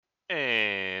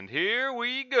here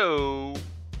we go.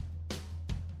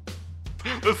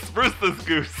 Let's spruce this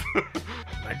goose.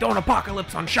 Don't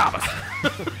apocalypse on Shabbos.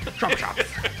 Trump Shabbos.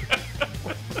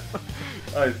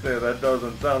 I say that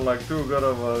doesn't sound like too good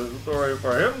of a story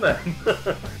for him then.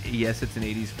 Yes, it's an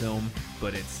 80s film,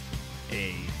 but it's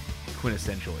a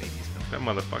quintessential 80s film. That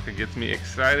motherfucker gets me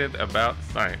excited about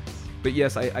science. But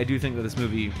yes, I do think that this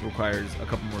movie requires a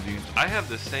couple more views. I have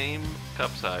the same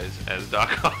cup size as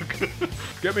Doc Ock.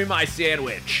 Give me my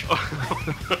sandwich.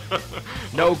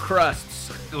 No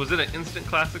crusts. Was it an instant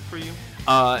classic for you?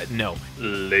 No.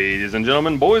 Ladies and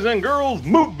gentlemen, boys and girls,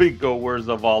 moviegoers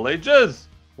of all ages,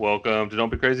 welcome to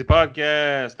Don't Be Crazy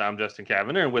Podcast. I'm Justin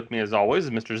Cavender, and with me as always is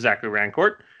Mr. Zachary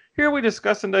Rancourt. Here we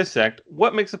discuss and dissect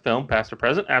what makes a film, past or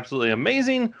present, absolutely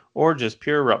amazing, or just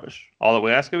pure rubbish. All that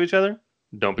we ask of each other,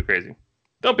 don't be crazy.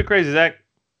 Don't be crazy, Zach.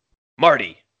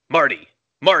 Marty.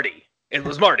 It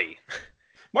was Marty.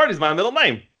 Marty's my middle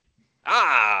name.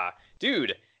 Ah,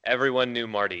 dude. Everyone knew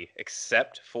Marty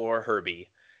except for Herbie.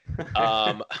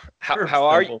 How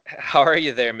are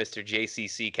you there, Mr.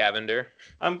 JCC Cavender?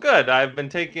 I'm good. I've been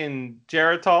taking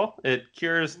Geritol. It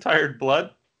cures tired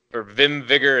blood. Or Vim,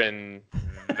 Vigor, and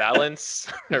Valence,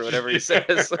 or whatever he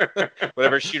says.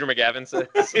 Whatever Shooter McGavin says.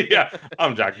 Yeah,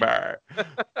 I'm Jack Barr.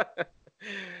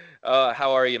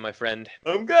 How are you, my friend?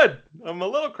 I'm good. I'm a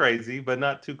little crazy, but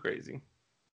not too crazy.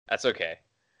 That's okay.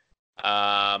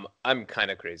 I'm kind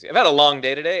of crazy. I've had a long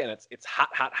day today, and it's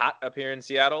hot up here in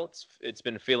Seattle. It's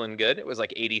been feeling good. It was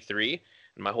like 83,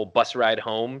 and my whole bus ride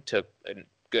home took a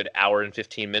good hour and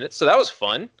 15 minutes, so that was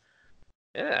fun.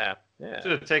 Yeah.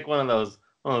 Should have taken one of those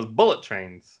bullet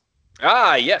trains.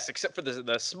 Ah, yes, except for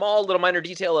the small little minor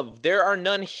detail of there are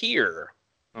none here.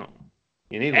 Oh,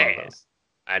 you need one of those.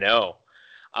 I know.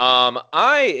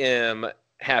 I am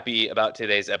happy about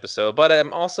today's episode, but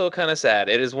I'm also kind of sad.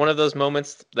 It is one of those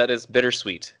moments that is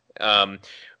bittersweet. This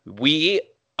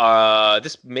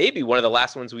may be one of the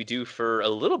last ones we do for a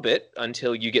little bit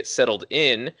until you get settled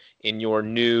in your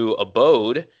new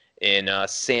abode in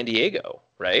San Diego,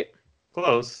 right?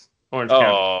 Close. Orange County.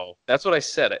 Oh, that's what I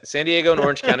said. San Diego and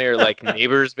Orange County are like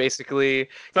neighbors, basically.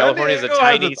 California is a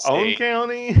tiny has its own state,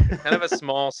 county. kind of a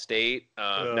small state.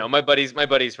 No, my buddy's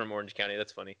from Orange County.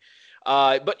 That's funny.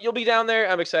 But you'll be down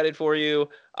there. I'm excited for you.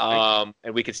 And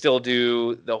we could still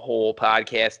do the whole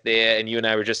podcast there. And you and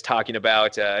I were just talking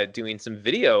about doing some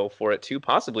video for it too,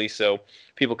 possibly, so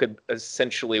people could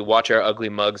essentially watch our ugly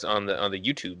mugs on the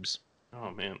YouTubes.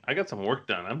 Oh man, I got some work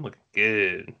done. I'm looking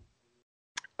good.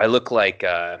 I look like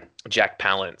Jack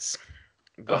Palance,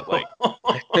 but like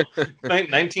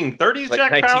 1930s like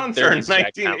Jack Palance or 1930s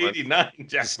Jack 1989 Jack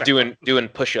just Palance. doing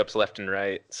push-ups left and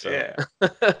right. So. Yeah.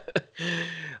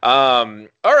 All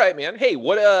right, man. Hey,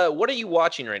 what are you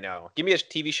watching right now? Give me a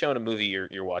TV show and a movie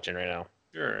you're watching right now.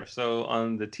 Sure. So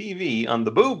on the TV, on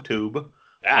the boob tube,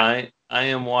 I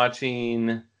am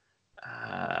watching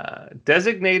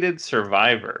Designated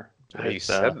Survivor. You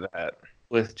said that.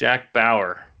 With Jack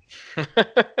Bauer.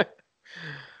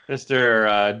 Mr.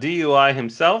 DUI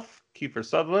himself, Kiefer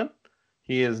Sutherland.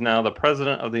 He is now the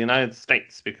president of the United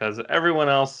States because everyone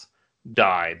else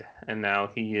died, and now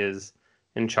he is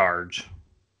in charge.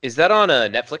 Is that on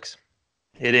Netflix?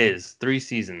 It is 3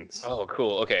 seasons. Oh,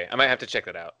 cool. Okay, I might have to check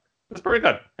that out. It's pretty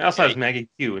good. It also has Maggie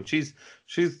Q, and she's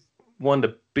one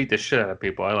to beat the shit out of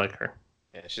people. I like her.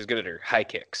 Yeah, she's good at her high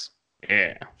kicks.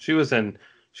 Yeah, she was in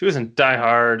Die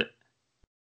Hard.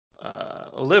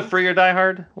 Live Free or Die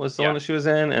Hard was the one that she was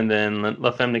in, and then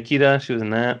La Femme Nikita, she was in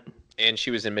that. And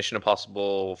she was in Mission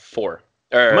Impossible 4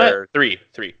 or 3.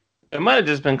 It might have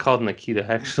just been called Nikita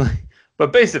actually,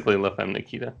 but basically La Femme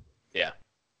Nikita. Yeah,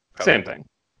 probably. Same thing.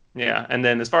 Yeah, and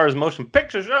then as far as motion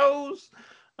picture shows,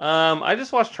 I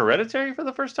just watched Hereditary for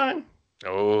the first time.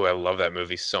 Oh, I love that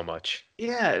movie so much.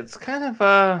 Yeah, it's kind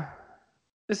of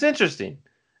it's interesting.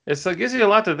 It gives you a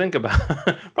lot to think about.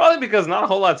 Probably because not a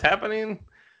whole lot's happening.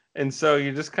 And so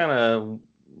you're just kind of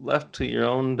left to your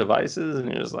own devices,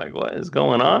 and you're just like, what is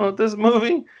going on with this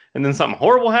movie? And then something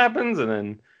horrible happens,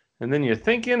 and then you're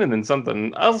thinking, and then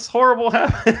something else horrible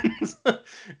happens.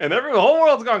 And the whole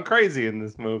world's gone crazy in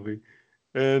this movie.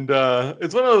 And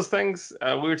it's one of those things,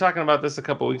 we were talking about this a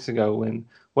couple weeks ago, when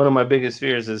one of my biggest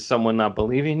fears is someone not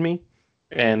believing me.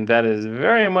 And that is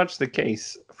very much the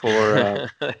case for,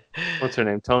 what's her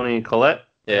name, Toni Collette?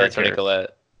 Yeah, Toni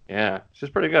Collette. Yeah, she's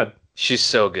pretty good. She's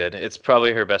so good. It's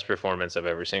probably her best performance I've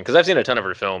ever seen. Because I've seen a ton of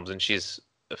her films, and she's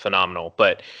phenomenal.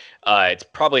 But it's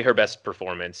probably her best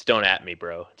performance. Don't at me,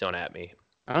 bro. Don't at me.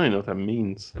 I don't even know what that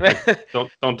means. Like,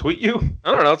 don't tweet you?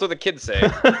 I don't know. That's what the kids say.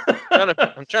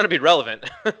 I'm trying to be relevant.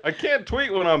 I can't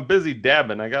tweet when I'm busy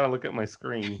dabbing. I gotta look at my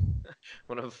screen.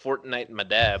 When I'm Fortnite in my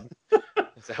dab.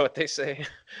 Is that what they say?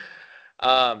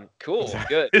 Cool,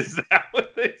 good. Is that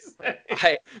what they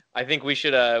say? I think we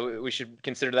should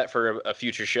consider that for a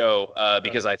future show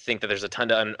because I think that there's a ton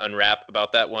to unwrap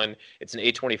about that one. It's an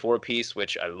A24 piece,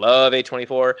 which I love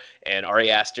A24, and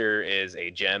Ari Aster is a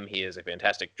gem. He is a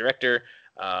fantastic director.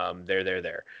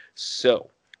 There. So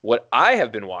what I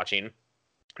have been watching,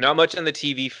 not much on the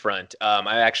TV front.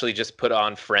 I actually just put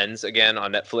on Friends again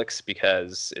on Netflix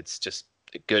because it's just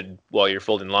good while you're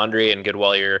folding laundry and good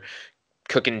while you're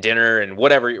cooking dinner and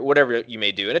whatever you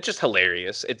may do, and it's just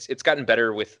hilarious. It's gotten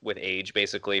better with age,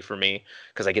 basically, for me,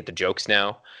 because I get the jokes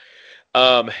now.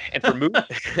 And for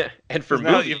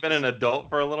movies, you've been an adult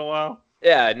for a little while.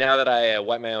 Yeah, now that I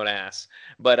wipe my own ass.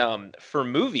 But for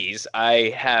movies,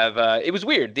 I have. It was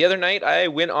weird. The other night, I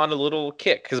went on a little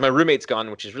kick because my roommate's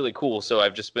gone, which is really cool. So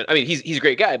I've just been. I mean, he's a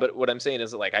great guy, but what I'm saying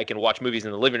is that, like, I can watch movies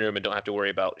in the living room and don't have to worry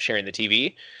about sharing the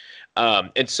TV.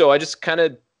 And so I just kind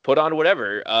of put on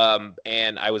whatever,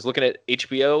 and I was looking at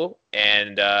HBO,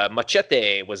 and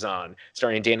Machete was on,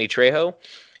 starring Danny Trejo.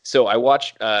 So I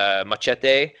watched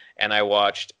Machete, and I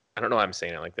watched, I don't know why I'm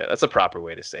saying it like that. That's a proper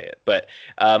way to say it. But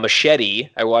Machete,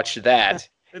 I watched that.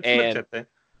 It's and Machete.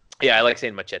 Yeah, I like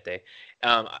saying Machete.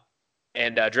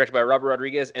 And directed by Robert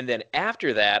Rodriguez. And then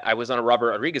after that, I was on a Robert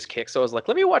Rodriguez kick, so I was like,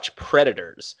 let me watch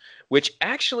Predators, which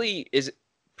actually is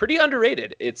pretty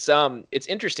underrated. It's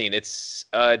interesting. It's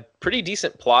a pretty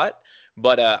decent plot,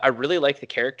 but I really like the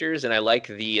characters and I like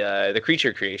the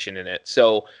creature creation in it.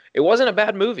 So it wasn't a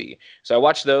bad movie. So I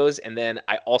watched those, and then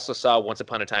I also saw Once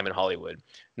Upon a Time in Hollywood.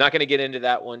 Not going to get into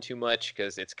that one too much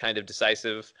because it's kind of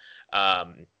decisive.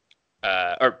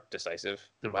 Or decisive.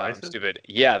 Divisive? Wow, I'm stupid.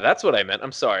 Yeah, that's what I meant.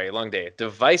 I'm sorry. Long day.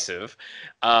 Divisive.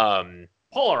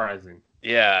 Polarizing.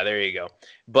 Yeah, there you go.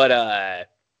 But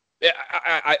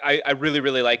I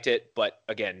really liked it, but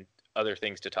again, other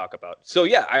things to talk about. So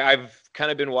yeah, I've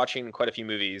kind of been watching quite a few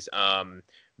movies,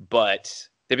 but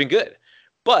they've been good.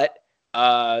 But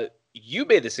you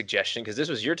made the suggestion because this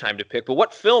was your time to pick. But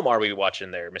what film are we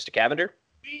watching there, Mr. Cavender?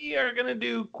 We are gonna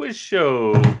do quiz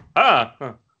show.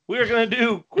 We are gonna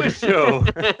do quiz show.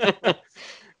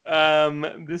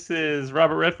 This is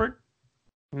Robert Redford,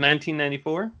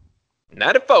 1994.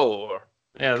 94.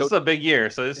 Yeah, this is a big year,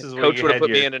 so this is where Coach you would have had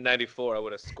put me in 94. I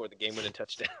would have scored the game-winning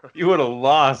touchdown. You would have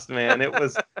lost, man.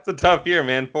 It's a tough year,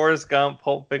 man. Forrest Gump,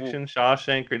 Pulp Fiction,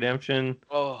 Shawshank Redemption.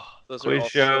 Oh, those quiz are all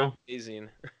show. so amazing.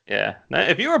 Yeah. Now,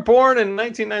 if you were born in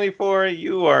 1994,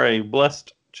 you are a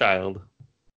blessed child.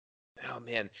 Oh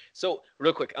man. So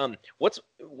real quick, what's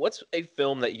a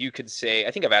film that you could say?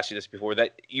 I think I've asked you this before.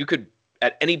 That you could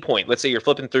at any point, let's say you're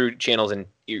flipping through channels and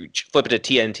you flip it to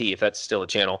TNT, if that's still a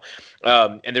channel,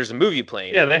 and there's a movie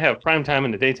playing. Yeah, they have prime time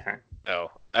in the daytime.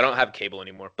 Oh, I don't have cable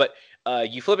anymore. But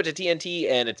you flip it to TNT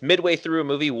and it's midway through a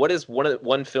movie. What is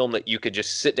one film that you could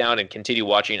just sit down and continue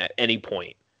watching at any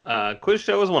point? Quiz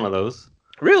show is one of those.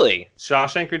 Really?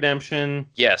 Shawshank Redemption.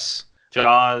 Yes.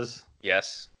 Jaws.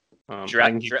 Yes. I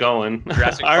can keep going.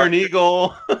 Jurassic Iron Park. Eagle.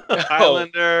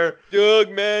 Highlander.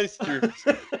 Doug Master.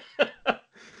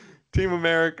 Team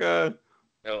America.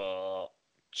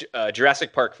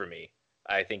 Jurassic Park for me.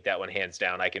 I think that one hands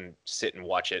down. I can sit and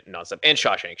watch it nonstop. And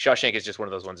Shawshank. Shawshank is just one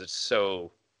of those ones that's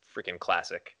so freaking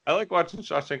classic. I like watching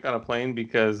Shawshank on a plane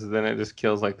because then it just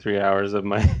kills like 3 hours of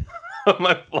my of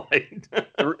my flight.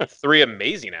 3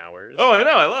 amazing hours. Oh, I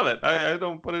know. I love it. I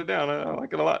don't put it down. I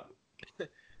like it a lot.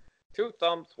 2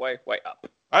 thumbs way up.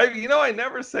 I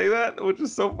never say that, which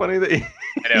is so funny that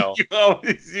I know. you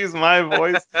always use my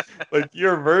voice, like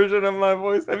your version of my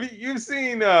voice. I mean, you've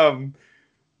seen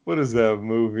what is that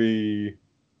movie?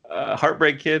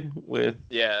 Heartbreak Kid with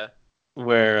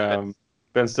where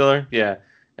Ben Stiller, yeah,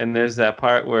 and there's that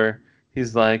part where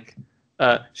he's like,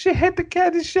 she hit the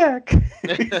caddy shack.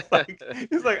 he's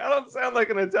like, I don't sound like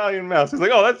an Italian mouse. He's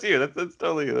like, oh, that's you. That's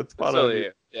totally you. That's spot on. Totally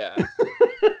you. Yeah.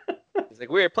 He's like,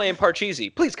 we're playing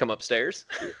Parcheesi. Please come upstairs.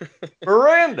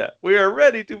 Miranda, we are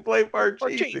ready to play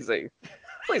Parcheesi.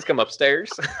 Please come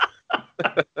upstairs.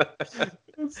 That's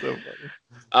so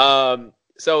funny.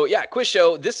 So yeah, quiz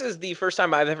show. This is the first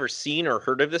time I've ever seen or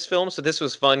heard of this film, so this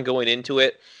was fun going into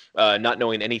it, not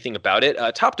knowing anything about it.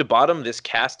 Top to bottom, this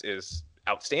cast is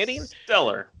outstanding.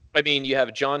 Stellar. I mean, you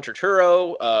have John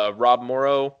Turturro, Rob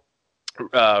Morrow,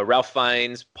 Ralph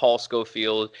Fiennes, Paul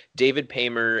Scofield, David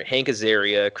Paymer, Hank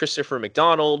Azaria, Christopher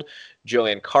McDonald,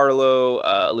 Joanne Carlo,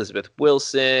 Elizabeth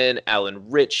Wilson, Alan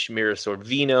Rich, Mira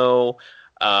Sorvino.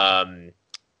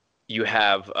 You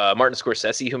have Martin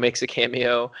Scorsese, who makes a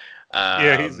cameo.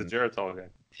 Yeah, he's the Geritol guy.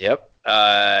 Yep.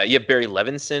 You have Barry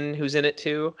Levinson, who's in it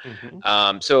too.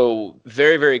 Mm-hmm. So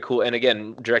very, very cool. And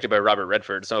again, directed by Robert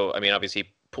Redford. So, I mean, obviously he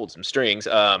pulled some strings.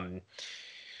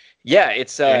 Yeah,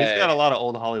 it's Yeah, he's got a lot of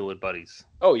old Hollywood buddies.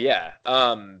 oh yeah.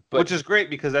 But Which is great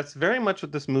because that's very much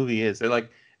what this movie is. They're like,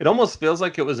 it almost feels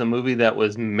like it was a movie that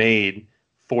was made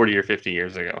 40 or 50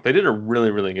 years ago. They did a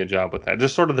really, really good job with that.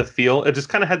 Just sort of the feel. It just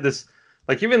kind of had this,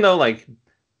 like, even though like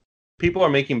people are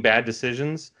making bad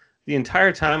decisions, the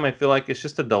entire time I feel like it's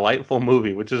just a delightful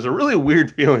movie, which is a really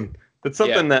weird feeling. It's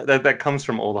something that comes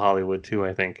from old Hollywood too,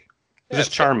 I think. It's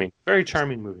just charming. Very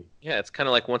charming movie. Yeah, it's kind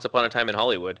of like Once Upon a Time in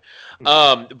Hollywood.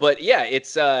 But yeah,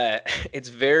 it's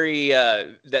very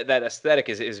that aesthetic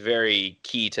is very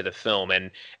key to the film,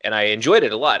 and I enjoyed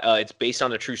it a lot. It's based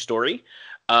on a true story,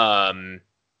 so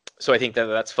I think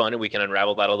that's fun, and we can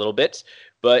unravel that a little bit.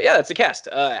 But yeah, that's the cast.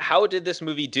 How did this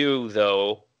movie do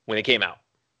though when it came out?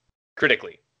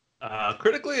 Critically,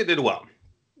 Critically, it did well.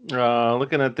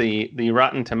 Looking at the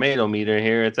Rotten Tomato meter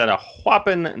here, it's at a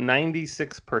whopping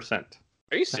 96%.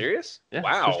 Are you serious? Yeah,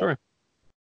 wow, true story.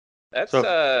 That's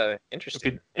So,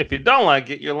 interesting. If you don't like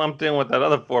it, you're lumped in with that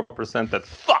other 4% that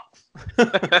sucks. You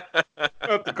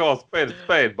have to call a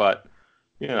spade, but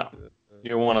you know,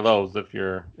 you're one of those if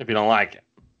you don't like it.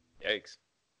 Yikes.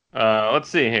 Let's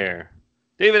see here.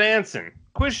 David Ansen,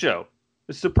 quiz show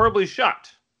is superbly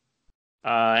shot.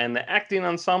 And the acting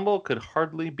ensemble could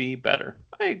hardly be better.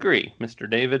 I agree, Mr.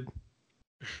 David.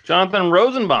 Jonathan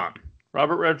Rosenbaum,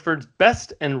 Robert Redford's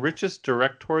best and richest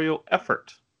directorial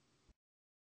effort.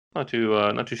 Not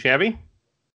too shabby.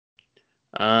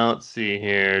 Let's see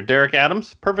here. Derek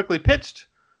Adams, perfectly pitched.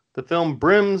 The film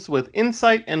brims with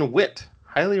insight and wit.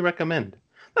 Highly recommend.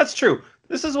 That's true.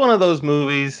 This is one of those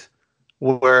movies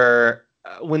where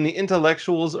when the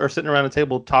intellectuals are sitting around a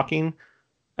table talking,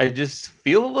 I just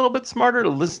feel a little bit smarter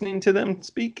listening to them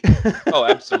speak. Oh,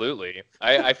 absolutely.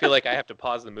 I feel like I have to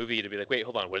pause the movie to be like, wait,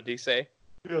 hold on, what did he say?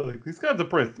 Yeah, like, these guys are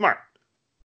pretty smart.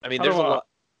 I mean,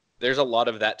 there's a lot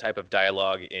of that type of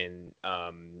dialogue in,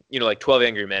 like 12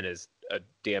 Angry Men is a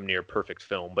damn near perfect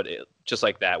film, but just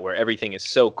like that, where everything is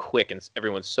so quick and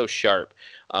everyone's so sharp,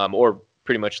 or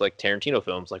pretty much like Tarantino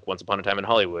films, like Once Upon a Time in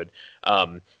Hollywood.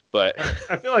 But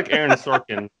I feel like Aaron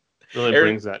Sorkin really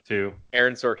brings that too.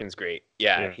 Aaron Sorkin's great.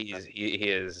 Yeah. He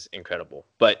is incredible.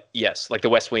 But yes, like The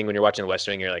West Wing, when you're watching The West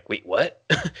Wing, you're like, wait, what?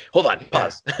 Hold on,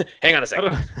 pause. Hang on a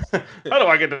second. How do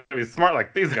I get to be smart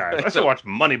like these guys? I should watch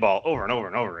Moneyball over and over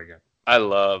and over again. I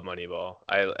love Moneyball.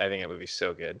 I think that movie's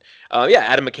so good. Yeah,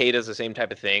 Adam McKay does the same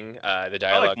type of thing. The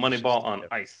dialogue. I like Moneyball on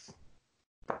ice.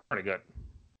 Pretty good.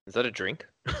 Is that a drink?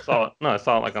 I saw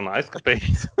it like on the ice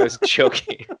capades. I was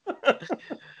joking.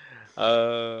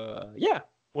 Yeah.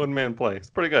 One man play. It's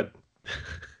pretty good.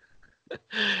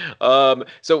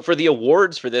 So for the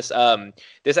awards for this,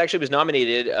 this actually was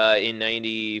nominated in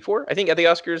 '94, I think, at the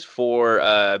Oscars for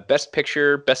Best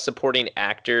Picture, Best Supporting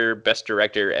Actor, Best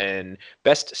Director, and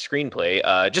Best Screenplay.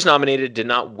 Just nominated, did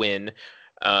not win,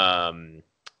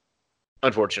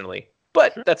 unfortunately.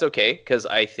 But that's okay, because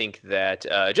I think that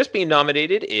just being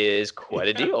nominated is quite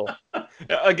a deal.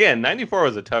 Again, '94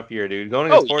 was a tough year, dude.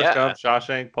 Going against Forrest Gump,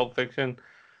 Shawshank, Pulp Fiction.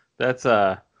 That's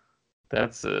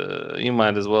you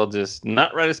might as well just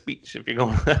not write a speech if you're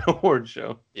going to that award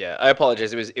show. Yeah, I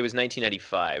apologize. It was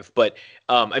 1995, but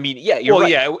I mean, yeah, you're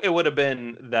right. Yeah, it would have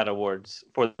been that awards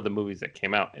for the movies that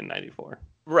came out in '94.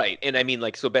 Right, and I mean,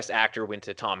 like, so Best Actor went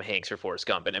to Tom Hanks for Forrest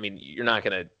Gump, and I mean, you're not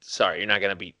gonna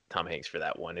beat Tom Hanks for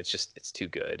that one. It's too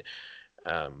good.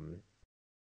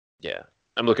 Yeah,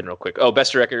 I'm looking real quick. Oh,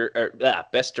 Best Director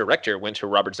went to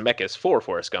Robert Zemeckis for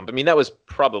Forrest Gump. I mean, that was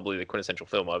probably the quintessential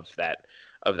film of that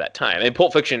time. And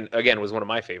Pulp Fiction again was one of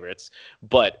my favorites,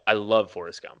 but I love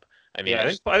Forrest Gump. I mean,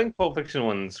 I think Pulp Fiction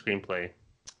won screenplay.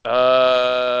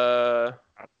 I'm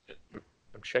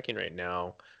checking right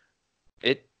now.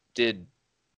 It did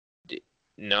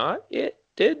not. It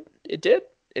did.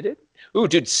 Ooh,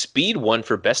 dude, Speed won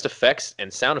for Best Effects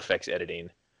and Sound Effects Editing.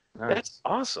 Nice. That's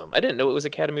awesome. I didn't know it was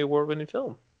Academy Award-winning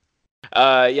film.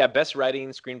 Yeah, Best Writing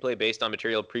Screenplay based on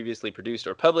material previously produced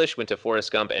or published went to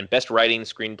Forrest Gump, and Best Writing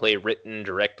Screenplay written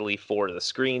directly for the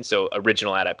screen, so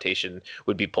original adaptation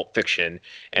would be Pulp Fiction,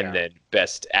 and then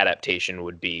Best Adaptation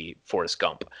would be Forrest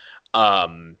Gump.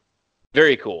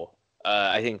 Very cool.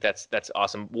 I think that's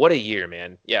awesome. What a year,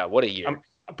 man. Yeah, what a year.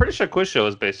 I'm pretty sure Quiz Show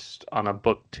is based on a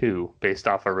book too, based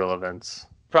off of real events.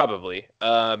 Probably.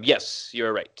 Yes,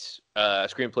 you're right.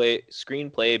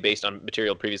 Screenplay based on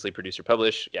material previously produced or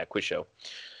published. Yeah, Quiz Show.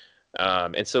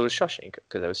 And so was Shawshank,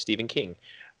 because that was Stephen King.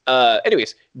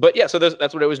 Anyways, but yeah, so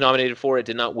that's what it was nominated for. It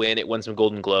did not win. It won some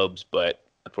Golden Globes, but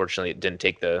unfortunately, it didn't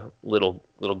take the little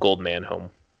gold man home.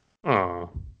 Oh.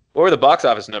 What were the box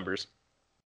office numbers?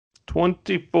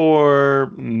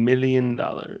 $24 million.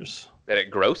 That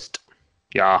it grossed?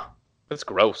 Yeah. That's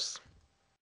gross.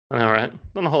 All right.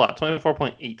 Not a whole lot.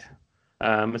 24.8.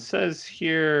 It says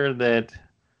here that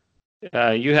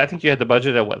I think you had the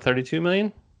budget at what, 32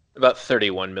 million? About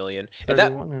 31 million. And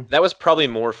 31, that was probably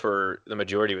more for the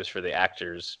majority was for the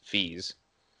actors' fees.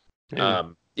 yeah.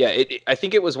 I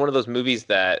think it was one of those movies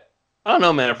that I don't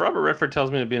know, man. If Robert Redford tells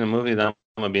me to be in a movie, then I'm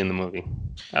gonna be in the movie.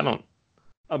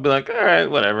 I'll be like, all right,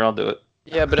 whatever, I'll do it.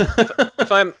 yeah, but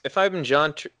if I'm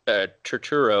John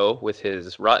Turturro with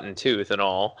his rotten tooth and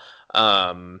all,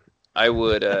 I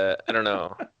would I don't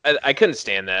know. I couldn't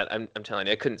stand that. I'm telling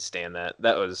you, I couldn't stand that.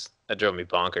 That drove me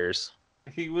bonkers.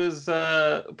 He was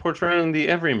portraying the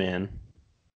everyman.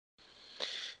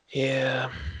 Yeah.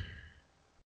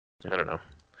 I don't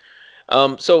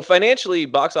know. So financially,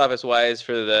 box office wise,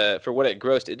 for what it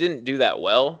grossed, it didn't do that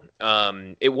well.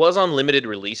 It was on limited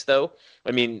release though. I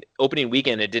mean, opening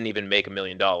weekend, it didn't even make $1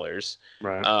 million.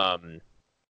 Right.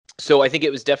 So I think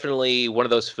it was definitely one of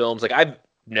those films. Like I've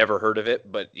never heard of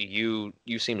it, but you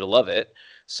seem to love it.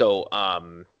 So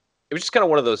it was just kind of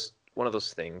one of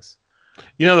those things.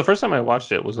 You know, the first time I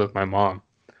watched it was with my mom.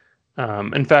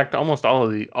 In fact, almost all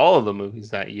of the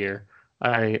movies that year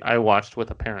I watched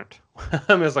with a parent.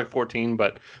 I was like 14,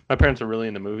 but my parents are really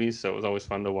into movies, so it was always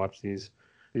fun to watch these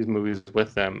movies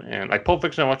with them. And like Pulp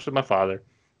Fiction, I watched with my father.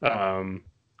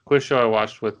 Quiz Show I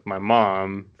watched with my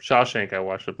mom. Shawshank I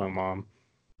watched with my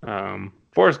mom.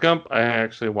 Forrest Gump I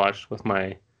actually watched with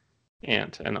my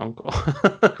aunt and uncle.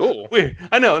 Cool. Weird.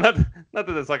 I know, not that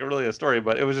it's like really a story,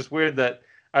 but it was just weird that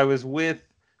I was with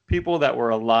people that were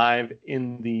alive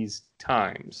in these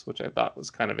times, which I thought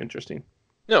was kind of interesting.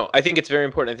 No, I think it's very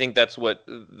important. I think that's what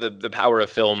the power of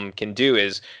film can do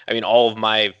is, I mean, all of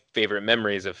my favorite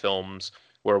memories of films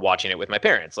were watching it with my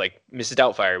parents. Like Mrs.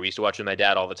 Doubtfire, we used to watch with my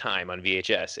dad all the time on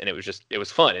VHS, and it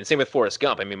was fun. And same with Forrest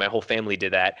Gump. I mean, my whole family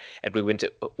did that. And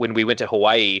when we went to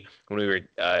Hawaii when we were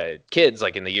kids,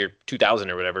 like in the year 2000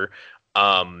 or whatever,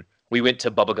 we went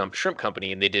to Bubba Gump Shrimp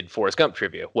Company and they did Forrest Gump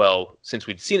trivia. Well, since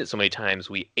we'd seen it so many times,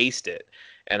 we aced it.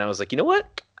 And I was like, you know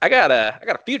what? I got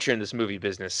a future in this movie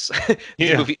business,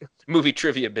 movie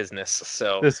trivia business.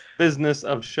 So this business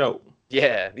of show.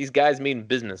 Yeah, these guys mean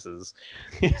businesses.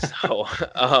 So,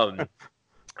 and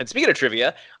speaking of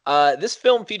trivia, this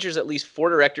film features at least 4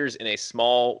 directors in a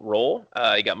small role.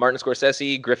 You got Martin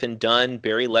Scorsese, Griffin Dunne,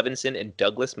 Barry Levinson, and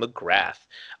Douglas McGrath.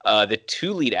 The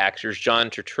 2 lead actors, John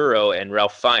Turturro and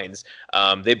Ralph Fiennes,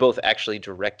 they both actually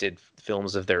directed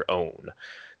films of their own.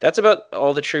 That's about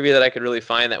all the trivia that I could really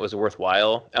find that was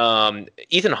worthwhile.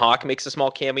 Ethan Hawke makes a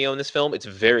small cameo in this film. It's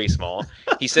very small.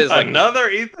 He says like another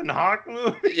Ethan Hawke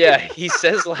movie. Yeah, he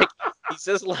says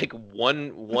like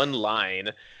one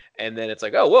line, and then it's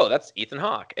like, oh, whoa, that's Ethan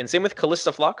Hawke. And same with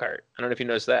Callista Flockhart. I don't know if you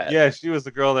noticed that. Yeah, she was the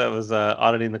girl that was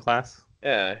auditing the class.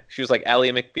 Yeah, she was like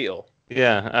Ally McBeal.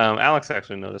 Yeah, Alex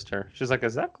actually noticed her. She's like,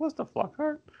 is that Callista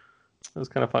Flockhart? It was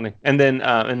kind of funny. And then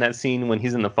in that scene when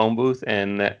he's in the phone booth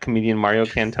and that comedian Mario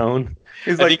Cantone,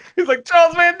 he's like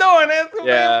Charles Van Doren has some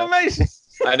information.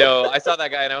 I know. I saw that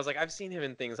guy and I was like, I've seen him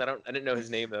in things. I didn't know his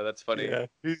name though. That's funny. Yeah,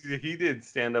 he did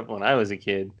stand up when I was a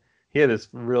kid. He had this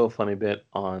real funny bit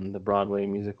on the Broadway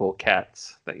musical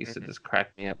Cats that used to just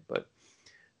crack me up. But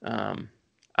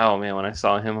oh man, when I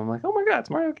saw him, I'm like, oh my God, it's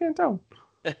Mario Cantone.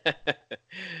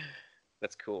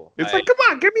 That's cool. It's like, come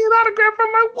on, give me an autograph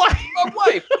from my wife. My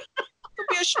wife. Don't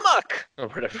be a schmuck. Or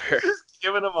whatever. Just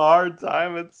giving him a hard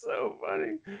time. It's so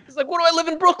funny. He's like, what do I live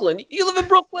in Brooklyn? You live in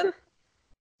Brooklyn?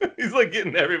 He's like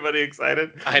getting everybody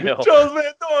excited. I know. Charles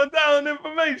Van Doren down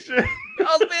information.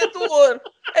 Charles Van Doren.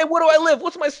 Hey, where do I live?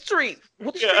 What's my street?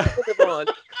 What street do I live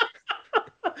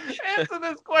on? Answer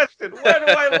this question. Where do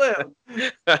I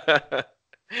live?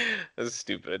 That's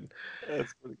stupid.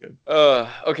 That's pretty good.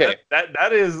 Okay.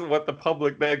 That is what the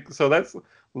public. So that's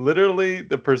literally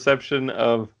the perception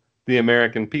of the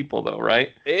American people, though,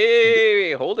 right?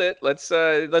 Hey, hold it.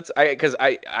 Because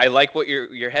I like what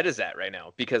your head is at right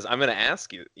now, because I'm gonna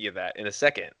ask you that in a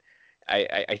second.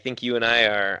 I think you and I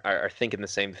are thinking the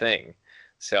same thing.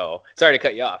 So sorry to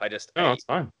cut you off. It's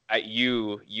fine.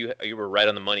 You were right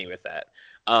on the money with that.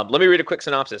 Let me read a quick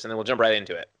synopsis and then we'll jump right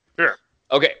into it. Sure.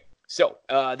 Okay. So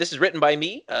this is written by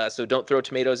me, so don't throw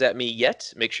tomatoes at me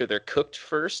yet. Make sure they're cooked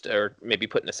first, or maybe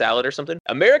put in a salad or something.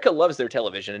 America loves their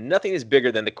television, and nothing is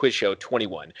bigger than the Quiz Show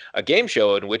 21, a game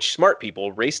show in which smart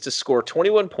people race to score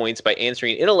 21 points by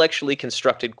answering intellectually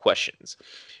constructed questions.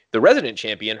 The resident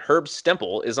champion, Herb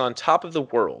Stempel, is on top of the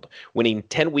world, winning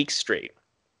 10 weeks straight.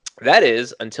 That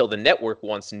is until the network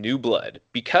wants new blood,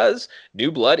 because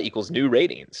new blood equals new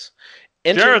ratings.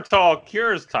 Geritol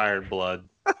cures tired blood.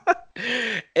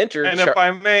 If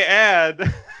I may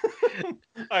add,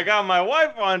 I got my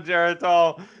wife on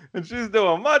Geritol, and she's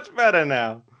doing much better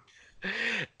now.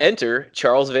 Enter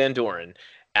Charles Van Doren.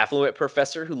 affluent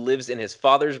professor who lives in his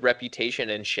father's reputation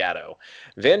and shadow.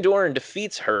 Van Doren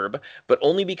defeats Herb, but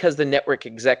only because the network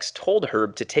execs told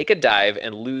Herb to take a dive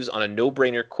and lose on a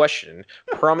no-brainer question,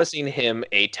 promising him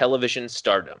a television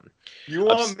stardom. You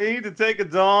want me to take a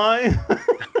dive?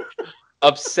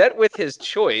 Upset with his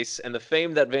choice and the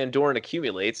fame that Van Doren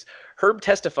accumulates, Herb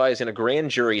testifies in a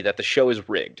grand jury that the show is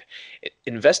rigged.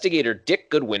 Investigator Dick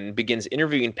Goodwin begins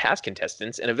interviewing past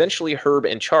contestants and eventually Herb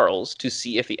and Charles to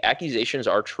see if the accusations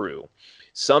are true.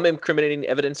 Some incriminating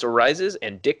evidence arises,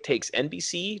 and Dick takes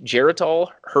NBC, Geritol,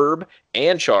 Herb,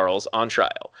 and Charles on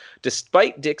trial.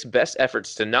 Despite Dick's best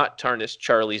efforts to not tarnish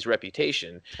Charlie's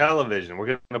reputation, television. We're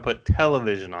going to put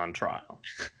television on trial.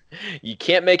 You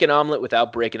can't make an omelet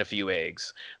without breaking a few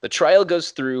eggs. The trial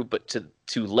goes through, but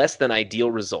to less than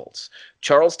ideal results.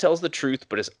 Charles tells the truth,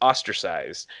 but is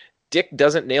ostracized. Dick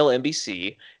doesn't nail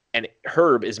NBC, and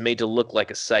Herb is made to look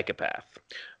like a psychopath.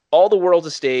 All the world's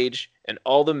a stage, and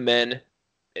all the men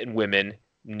and women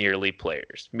merely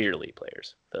players.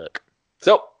 Fuck.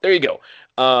 So there you go.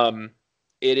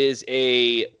 It is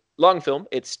a long film.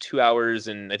 It's 2 hours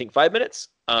and I think 5 minutes.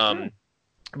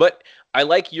 But I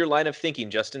like your line of thinking,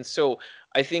 Justin. So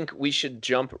I think we should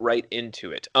jump right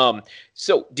into it.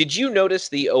 So did you notice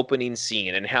the opening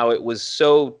scene and how it was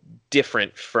so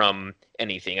different from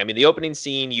anything? I mean, the opening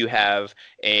scene, you have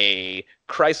a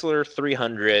Chrysler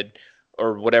 300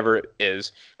 or whatever it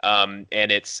is. And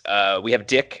it's we have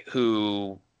Dick,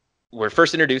 who we're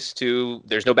first introduced to.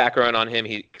 There's no background on him.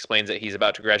 He explains that he's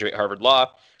about to graduate Harvard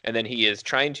Law. And then he is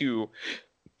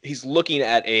he's looking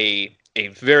at a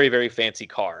very, very fancy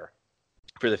car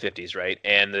for the 50s, right?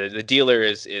 And the dealer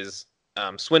is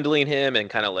swindling him and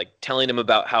kind of like telling him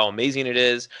about how amazing it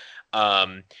is.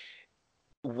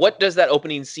 What does that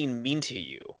opening scene mean to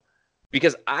you?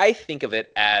 Because I think of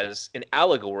it as an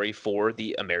allegory for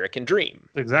the American dream.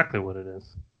 That's exactly what it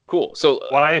is. Cool. So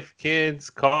wife, kids,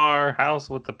 car, house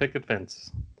with the picket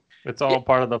fence. It's all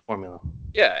part of the formula.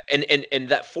 Yeah, and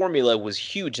that formula was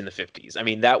huge in the 50s. I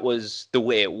mean, that was the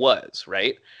way it was,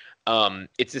 right?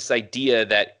 It's this idea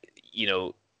that,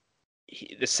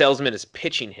 the salesman is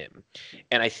pitching him.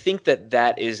 And I think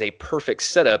that is a perfect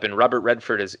setup, and Robert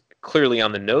Redford is clearly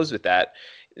on the nose with that.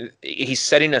 He's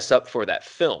setting us up for that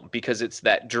film because it's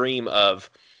that dream of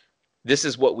this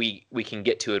is what we can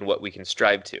get to and what we can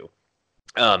strive to.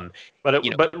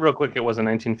 But real quick, it was a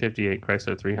 1958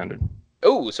 Chrysler 300.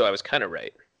 Oh, so I was kind of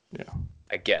right. Yeah.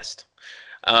 I guessed.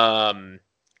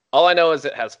 All I know is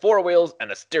it has 4 wheels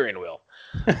and a steering wheel.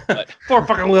 But 4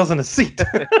 fucking wheels and a seat.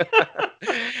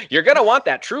 You're going to want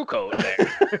that True Coat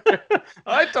there.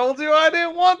 I told you I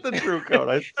didn't want the True Coat.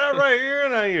 I sat right here,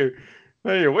 and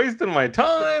now you're wasting my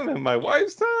time and my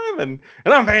wife's time, and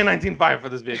I'm paying $19,500 for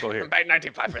this vehicle here. I'm paying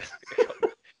 $19,500 for this vehicle.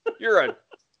 You're a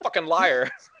fucking liar.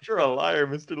 You're a liar,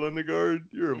 Mr. Lindegaard.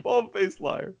 You're a bald-faced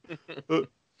liar.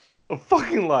 A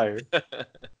fucking liar.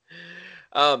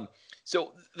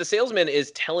 So the salesman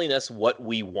is telling us what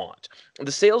we want.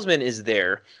 The salesman is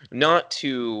there not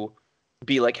to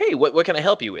be like, hey, what can I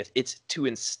help you with? It's to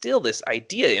instill this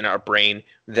idea in our brain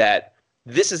that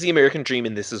this is the American dream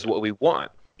and this is what we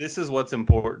want. This is what's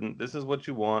important. This is what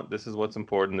you want. This is what's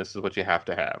important. This is what you have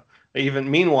to have. Even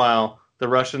meanwhile, the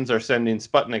Russians are sending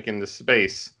Sputnik into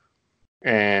space,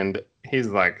 and he's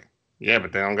like, yeah,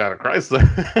 but they don't got a Chrysler.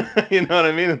 You know what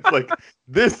I mean? It's like,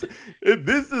 this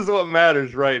is what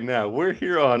matters right now. We're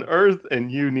here on Earth,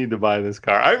 and you need to buy this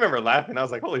car. I remember laughing. I was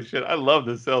like, holy shit, I love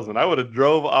this salesman. I would have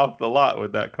drove off the lot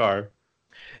with that car.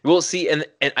 Well, see, and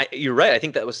you're right. I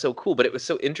think that was so cool, but it was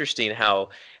so interesting how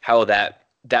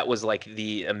that was like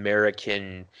the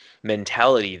American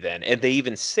mentality then. And they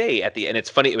even say at the end, it's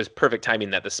funny, it was perfect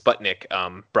timing that the Sputnik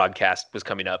broadcast was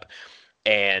coming up.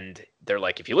 And they're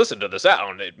like, if you listen to the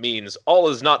sound, it means all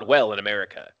is not well in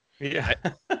America. Yeah.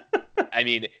 I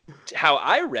mean, how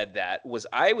I read that was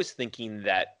I was thinking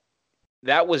that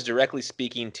was directly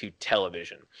speaking to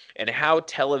television and how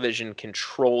television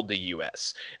controlled the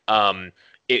U.S.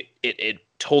 It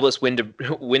told us when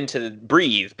to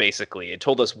breathe, basically. It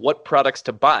told us what products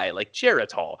to buy, like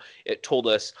Geritol. It told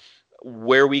us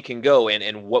where we can go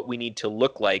and what we need to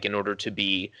look like in order to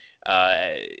be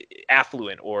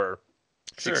affluent or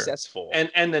successful.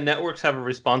 And the networks have a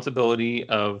responsibility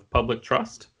of public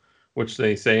trust, which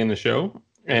they say in the show.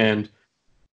 And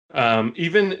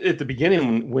even at the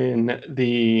beginning, when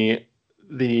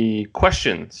the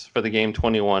questions for the game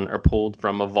 21 are pulled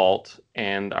from a vault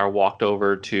and are walked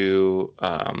over to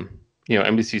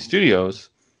NBC Studios,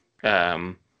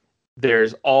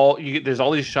 there's all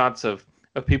these shots of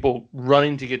people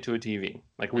running to get to a TV.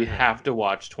 Like, we have to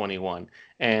watch 21.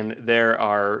 And there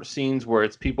are scenes where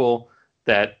it's people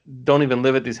that don't even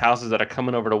live at these houses that are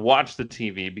coming over to watch the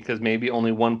TV because maybe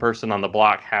only one person on the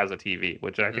block has a TV,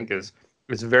 which I think is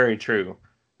very true.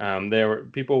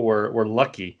 People were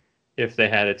lucky if they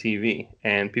had a TV,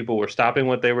 and people were stopping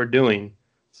what they were doing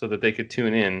so that they could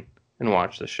tune in and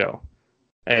watch the show.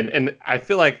 And I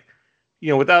feel like,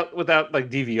 without like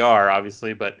DVR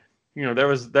obviously, but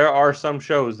there are some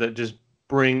shows that just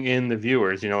bring in the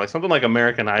viewers, like something like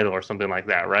American Idol or something like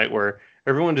that, right? Where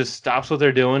everyone just stops what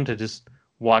they're doing to just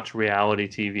watch reality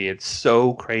TV. It's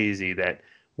so crazy that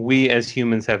we as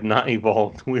humans have not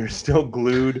evolved. We're still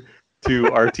glued to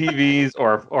our TVs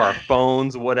or our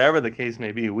phones, whatever the case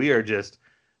may be. We are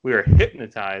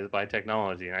hypnotized by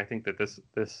technology, and I think that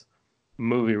this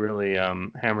movie really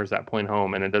hammers that point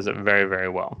home, and it does it very, very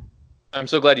well. I'm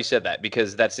so glad you said that,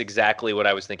 because that's exactly what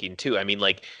I was thinking too. I mean,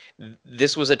 like,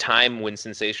 this was a time when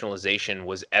sensationalization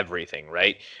was everything,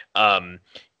 right?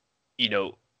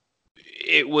 We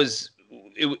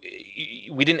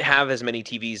didn't have as many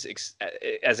TVs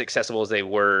as accessible as they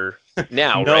were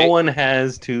now. No right? one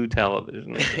has two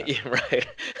televisions. Yeah, right.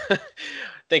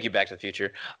 Thank you, Back to the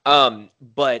Future.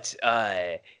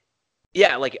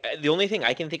 Yeah, like the only thing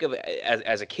I can think of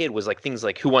as a kid was like things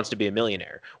like Who Wants to Be a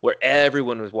Millionaire, where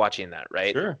everyone was watching that,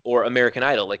 right? Sure. Or American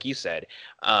Idol, like you said.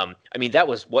 I mean, that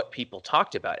was what people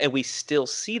talked about, and we still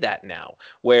see that now.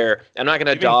 Where I'm not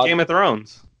going to dog Game of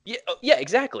Thrones. Yeah,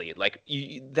 exactly. Like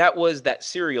that was that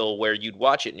serial where you'd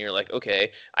watch it and you're like,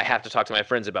 okay, I have to talk to my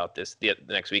friends about this the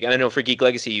next week. And I know for Geek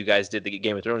Legacy, you guys did the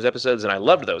Game of Thrones episodes, and I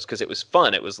loved those because it was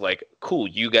fun. It was like, cool,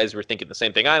 you guys were thinking the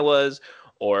same thing I was,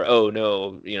 or oh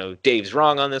no, Dave's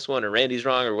wrong on this one, or Randy's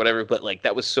wrong, or whatever. But like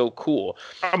that was so cool.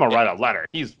 I'm gonna write a letter.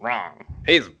 He's wrong.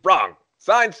 He's wrong.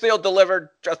 Signed, sealed, delivered,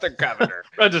 Justin Cavender.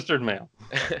 Registered mail.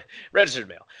 Registered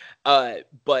mail.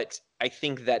 But I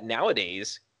think that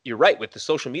nowadays, you're right, with the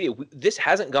social media, this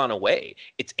hasn't gone away.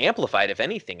 It's amplified, if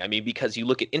anything. I mean, because you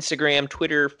look at Instagram,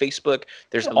 Twitter, Facebook,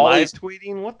 there's always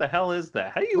tweeting. What the hell is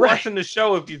that? How are you watching the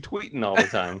show if you're tweeting all the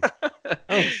time?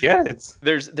 Oh, yeah.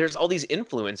 There's all these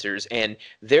influencers, and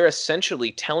they're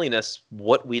essentially telling us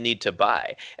what we need to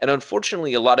buy. And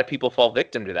unfortunately, a lot of people fall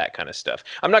victim to that kind of stuff.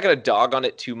 I'm not going to dog on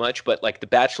it too much, but like the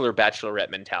Bachelor/Bachelorette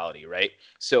mentality, right?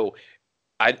 So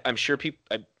I'm sure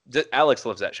Alex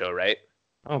loves that show, right?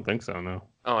 I don't think so, no.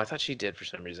 Oh, I thought she did for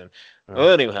some reason.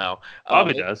 Anyhow.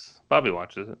 Bobby does. Bobby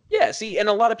watches it. Yeah, see, and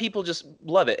a lot of people just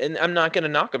love it. And I'm not going to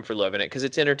knock them for loving it because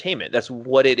it's entertainment. That's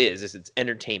what it is it's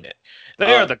entertainment.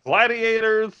 They are the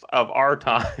gladiators of our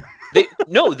time. They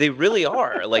really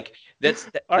are. Like,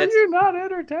 are you not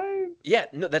entertained? Yeah,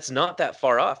 no, that's not that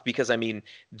far off because, I mean,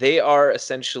 they are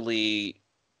essentially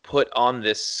put on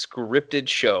this scripted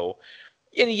show.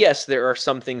 And yes, there are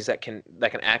some things that can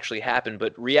actually happen,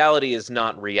 but reality is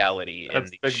not reality. That's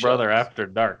Big Brother After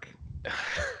Dark.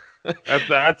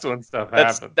 that's when stuff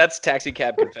happens. That's Taxi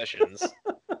Cab Confessions.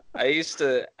 I used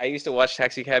to watch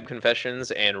Taxi Cab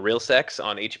Confessions and Real Sex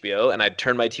on HBO, and I'd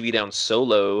turn my TV down so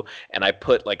low, and I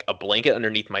put like a blanket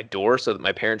underneath my door so that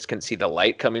my parents couldn't see the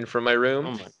light coming from my room.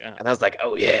 Oh my God. And I was like,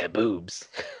 oh yeah, boobs.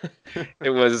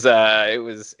 It was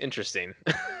interesting.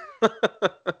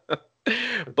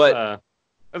 But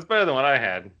that's better than what I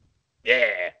had.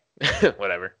 Yeah.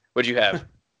 Whatever. What'd you have?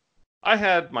 I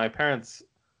had my parents'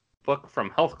 book from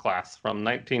health class from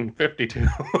 1952.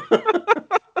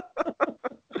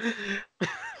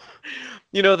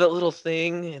 That little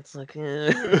thing. It's like,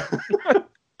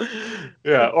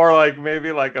 yeah, or like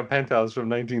maybe like a Penthouse from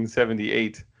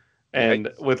 1978,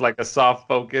 and with like a soft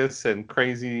focus and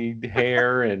crazy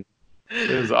hair, and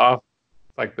it was off.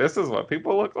 Like, this is what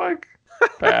people look like.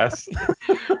 Pass.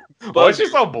 Well, it's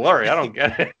just so blurry. I don't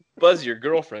get it. Buzz, your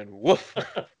girlfriend. Woof.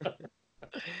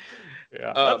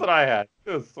 Yeah, that's what I had.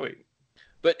 It was sweet.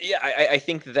 But yeah, I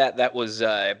think that was.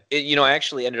 I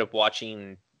actually ended up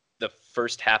watching the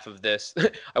first half of this.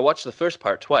 I watched the first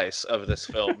part twice of this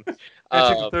film.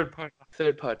 Third part.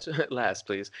 Third part last,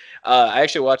 please. I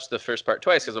actually watched the first part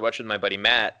twice because I watched with my buddy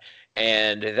Matt,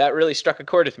 and that really struck a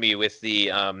chord with me with the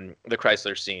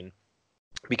Chrysler scene.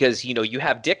 Because, you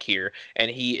have Dick here,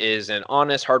 and he is an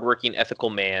honest, hardworking,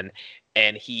 ethical man,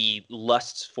 and he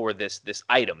lusts for this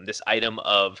item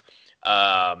of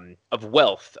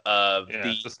wealth,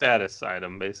 it's a status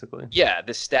item, basically. Yeah,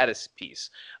 this status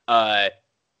piece.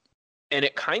 And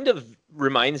it kind of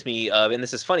reminds me of, and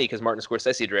this is funny because Martin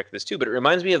Scorsese directed this too, but it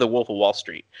reminds me of The Wolf of Wall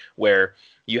Street, where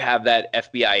you have that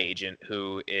FBI agent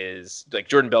who is, like,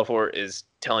 Jordan Belfort is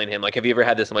telling him, like, have you ever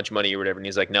had this much money or whatever? And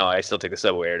he's like, no, I still take the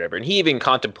subway or whatever. And he even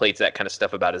contemplates that kind of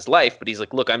stuff about his life, but he's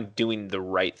like, look, I'm doing the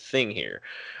right thing here.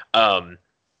 And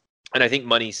I think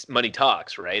money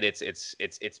talks, right? It's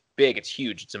big, it's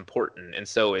huge, it's important, and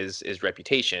so is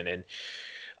reputation. And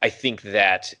I think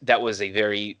that was a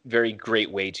very, very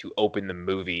great way to open the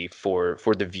movie for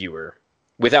the viewer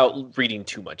without reading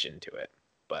too much into it.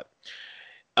 But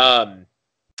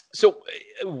so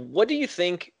what do you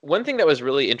think? One thing that was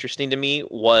really interesting to me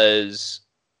was,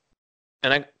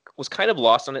 and I was kind of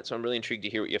lost on it, so I'm really intrigued to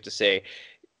hear what you have to say.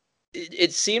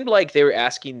 It seemed like they were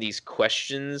asking these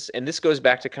questions, and this goes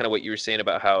back to kind of what you were saying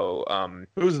about how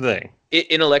Who's they?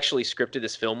 intellectually scripted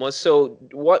this film was. So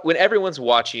when everyone's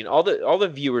watching, all the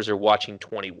viewers are watching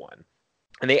 21,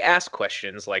 and they ask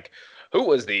questions like, "Who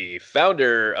was the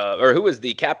founder, or who was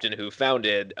the captain who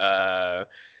founded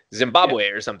Zimbabwe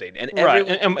or something?" And Right,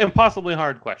 and impossibly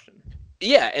hard question.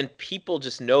 yeah, and people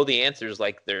just know the answers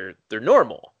like they're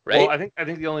normal, right? Well, I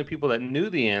think the only people that knew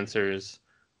the answers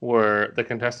were the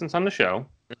contestants on the show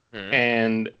Mhm.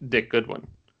 and Dick Goodwin.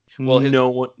 Well,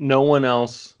 no one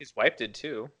else. His wife did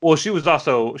too. Well, she was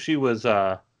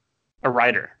a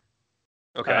writer.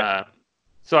 Okay.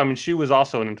 So I mean, she was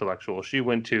also an intellectual. She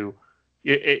went to,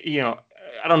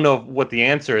 I don't know what the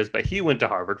answer is, but he went to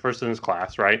Harvard first in his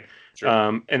class, right? Sure.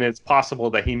 And it's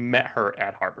possible that he met her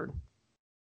at Harvard.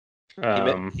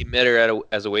 He met her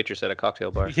as a waitress at a cocktail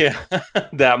bar. Yeah,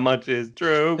 that much is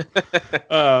true.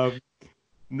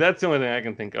 That's the only thing I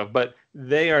can think of. But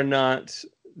they are not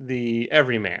the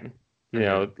everyman. You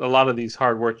know, a lot of these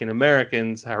hardworking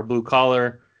Americans are blue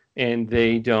collar, and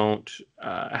they don't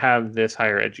have this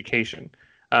higher education.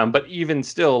 But even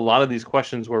still, a lot of these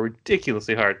questions were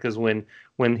ridiculously hard because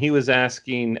when he was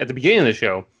asking at the beginning of the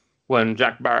show, when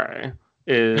Jack Barry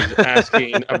is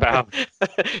asking about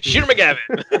Shooter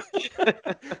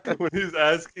McGavin. when he's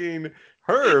asking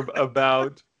Herb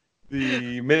about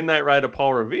the Midnight Ride of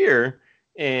Paul Revere,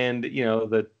 and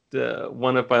the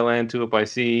one up by land, two up by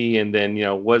sea, and then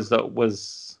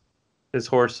was his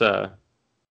horse a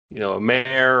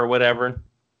mare or whatever.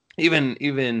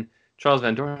 Even Charles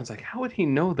Van Doren's like, how would he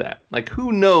know that? Like,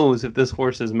 who knows if this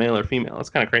horse is male or female? It's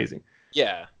kind of crazy.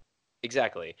 Yeah,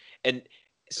 exactly. And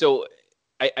so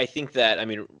I think that, I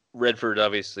mean, Redford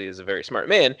obviously is a very smart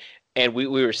man, and we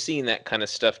were seeing that kind of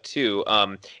stuff too.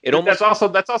 That's also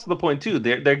the point too.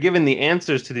 They're giving the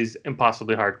answers to these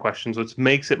impossibly hard questions, which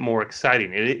makes it more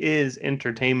exciting. It is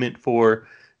entertainment for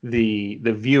the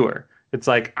viewer. It's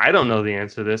like, I don't know the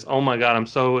answer to this. Oh my God, I'm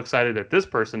so excited that this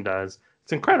person does.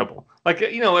 It's incredible. Like,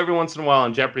 every once in a while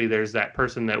on Jeopardy, there's that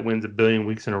person that wins 1 billion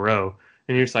weeks in a row,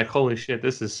 and you're just like, holy shit,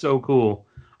 this is so cool.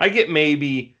 I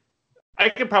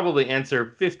could probably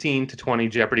answer 15 to 20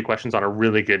 Jeopardy questions on a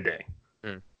really good day.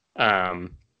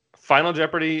 Final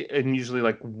Jeopardy, and usually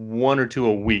like 1 or 2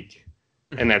 a week,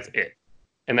 and that's it.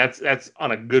 And that's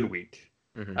on a good week.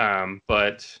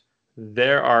 But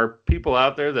there are people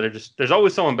out there that are there's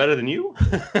always someone better than you,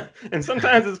 and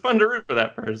sometimes it's fun to root for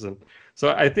that person.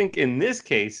 So I think in this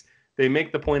case, they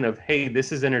make the point of, hey,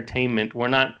 this is entertainment.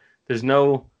 There's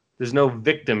no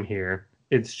victim here.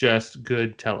 It's just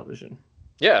good television.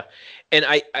 Yeah, and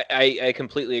I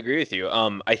completely agree with you.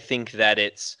 I think that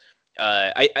it's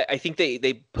I think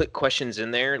they put questions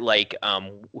in there like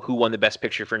who won the best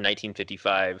picture for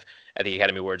 1955 at the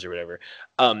Academy Awards or whatever.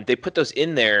 They put those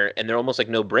in there, and they're almost like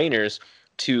no-brainers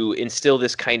to instill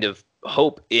this kind of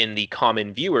hope in the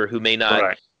common viewer who may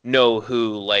not know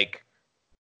who like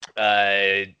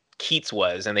Keats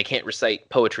was, and they can't recite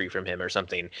poetry from him or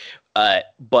something.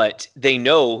 But they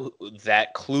know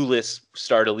that Clueless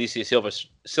starred Alicia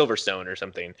Silverstone or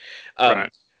something.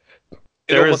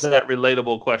 There is that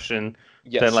relatable question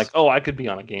that, like, oh, I could be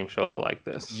on a game show like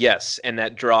this. Yes, and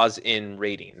that draws in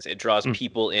ratings. It draws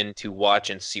people in to watch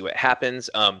and see what happens.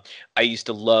 I used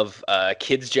to love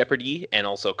Kids Jeopardy and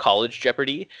also College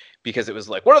Jeopardy because it was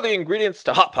like, what are the ingredients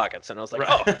to Hot Pockets? And I was like,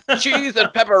 oh, cheese and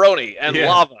pepperoni and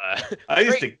lava. I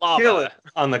used to kill it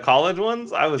on the college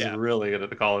ones. I was really good at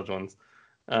the college ones.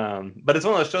 But it's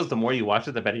one of those shows, the more you watch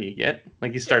it, the better you get.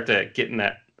 Like, you start to get in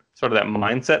that sort of that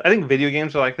mindset. I think video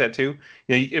games are like that too.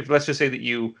 If let's just say that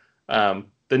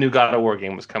the new God of War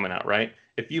game was coming out, right?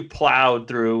 If you plowed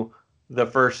through the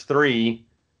first 3,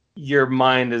 your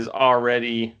mind is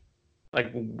already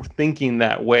like thinking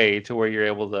that way to where you're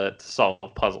able to solve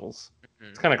puzzles.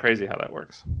 It's kind of crazy how that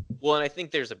works. Well, and I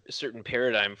think there's a certain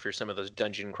paradigm for some of those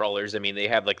dungeon crawlers. I mean, they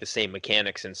have like the same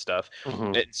mechanics and stuff.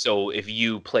 So if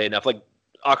you play enough, like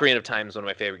Ocarina of Time is one of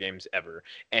my favorite games ever,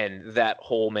 and that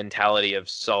whole mentality of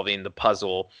solving the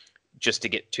puzzle just to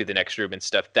get to the next room and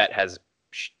stuff, that has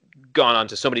gone on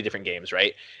to so many different games,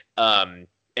 right?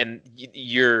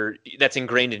 you're that's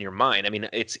ingrained in your mind. I mean,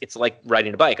 it's like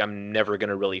riding a bike. I'm never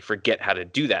gonna really forget how to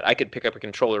do that. I could pick up a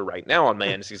controller right now on my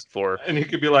N64. And you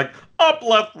could be like, up,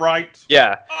 left, right.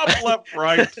 Yeah. Up, left,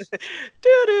 right.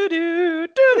 Do do do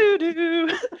do do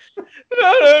do.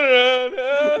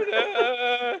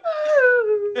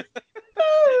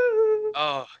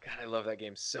 Oh God, I love that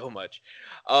game so much.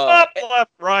 Up,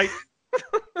 left, right.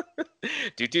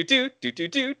 Do do do do do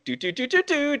do do do do do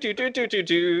do do do do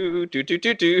do do do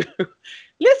do do.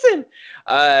 Listen.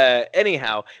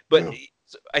 Anyhow, but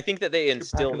I think that they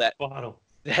instill that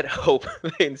hope.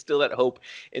 They instill that hope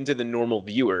into the normal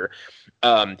viewer,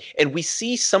 and we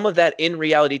see some of that in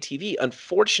reality TV.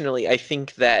 Unfortunately, I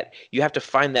think that you have to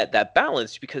find that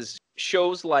balance, because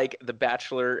shows like The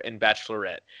Bachelor and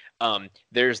Bachelorette,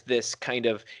 there's this kind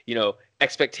of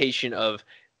expectation of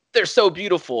they're so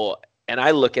beautiful. And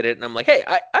I look at it and I'm like, hey,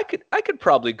 I could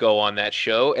probably go on that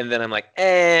show. And then I'm like,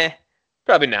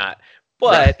 probably not.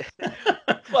 But,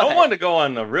 I wanted to go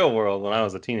on The Real World when I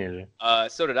was a teenager.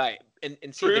 So did I. And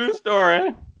see, true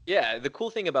story. Yeah, the cool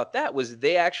thing about that was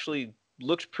they actually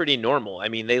looked pretty normal. I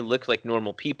mean, they looked like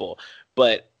normal people.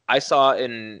 But I saw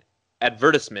an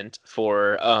advertisement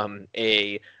for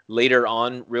a later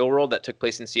on Real World that took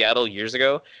place in Seattle years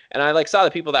ago. And I saw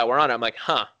the people that were on it. I'm like,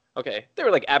 huh, okay. They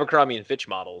were like Abercrombie and Fitch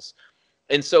models.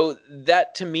 And so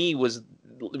that to me was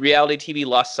reality TV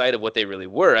lost sight of what they really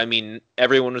were. I mean,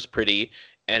 everyone was pretty,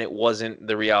 and it wasn't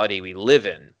the reality we live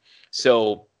in.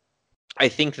 So I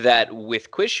think that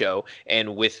with Quiz Show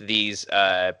and with these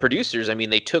producers, I mean,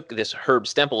 they took this Herb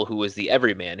Stempel, who was the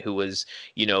everyman, who was,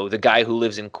 the guy who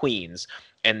lives in Queens,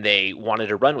 and they wanted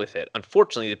to run with it.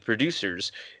 Unfortunately, the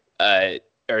producers or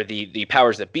the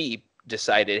powers that be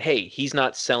decided, hey, he's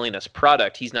not selling us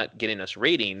product, he's not getting us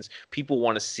ratings. People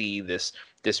want to see this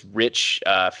rich,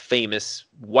 famous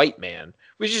white man,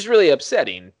 which is really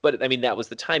upsetting. But I mean, that was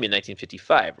the time in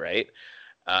 1955, right?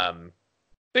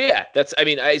 But yeah,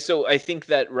 I think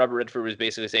that Robert Redford was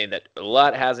basically saying that a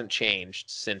lot hasn't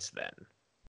changed since then.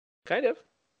 Kind of.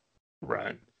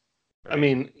 Right. I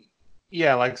mean,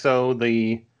 yeah, so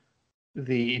the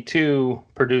two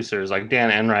producers, like Dan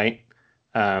Enright,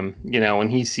 when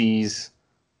he sees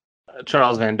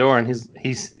Charles Van Doren,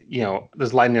 he's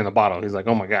there's lightning in the bottle. He's like,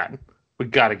 oh my God, we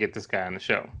got to get this guy on the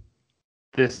show.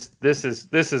 This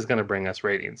is going to bring us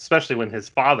ratings, especially when his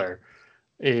father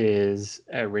is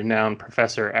a renowned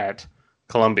professor at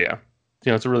Columbia.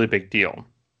 It's a really big deal.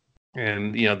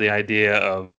 And the idea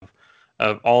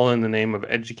of all in the name of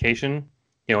education,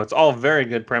 it's all very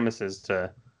good premises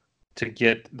to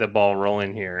get the ball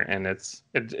rolling here, and it's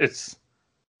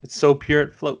so pure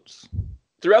it floats.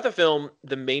 Throughout the film,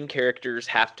 the main characters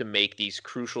have to make these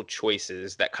crucial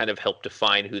choices that kind of help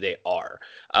define who they are.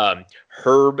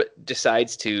 Herb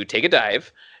decides to take a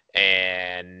dive,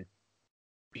 and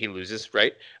he loses,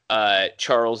 right?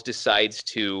 Charles decides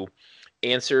to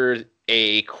answer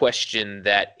a question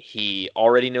that he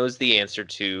already knows the answer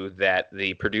to, that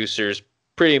the producers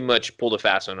pretty much pulled a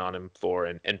fast one on him for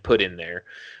and put in there.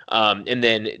 And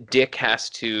then Dick has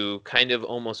to kind of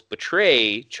almost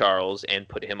betray Charles and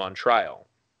put him on trial.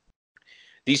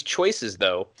 These choices,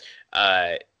 though,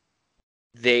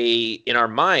 they, in our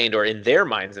mind, or in their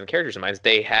minds, in the characters' minds,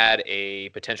 they had a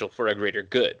potential for a greater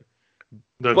good.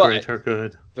 The greater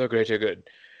good. The greater good.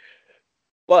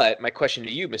 But my question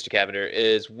to you, Mr. Cavender,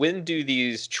 is when do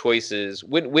these choices,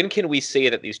 when can we say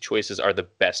that these choices are the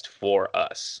best for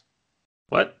us?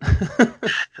 What?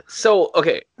 So,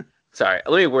 okay, sorry,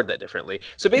 let me word that differently.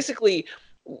 So basically,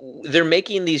 they're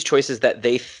making these choices that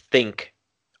they think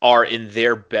are in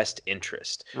their best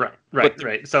interest.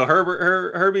 Right. So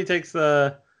Herbie takes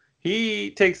the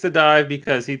dive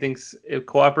because he thinks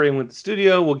cooperating with the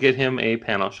studio will get him a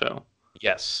panel show.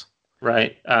 Yes.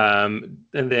 Right. And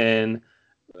then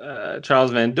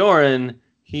Charles Van Doren,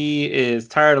 he is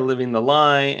tired of living the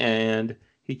lie and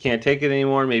he can't take it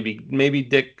anymore. Maybe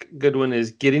Dick Goodwin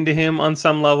is getting to him on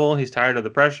some level. He's tired of the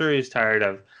pressure. He's tired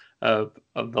of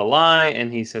the lie,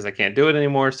 and he says, I can't do it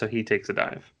anymore, so he takes a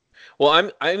dive.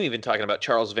 Well, I'm even talking about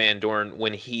Charles Van Doren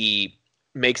when he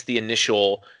makes the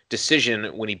initial decision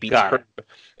when he beats Herb,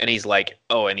 and he's like,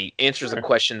 and he answers a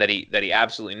question that he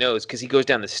absolutely knows, because he goes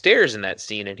down the stairs in that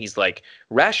scene and he's like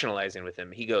rationalizing with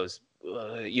him. He goes,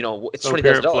 it's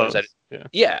 $20,000.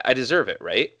 Yeah, I deserve it,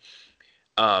 right?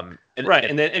 And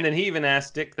then he even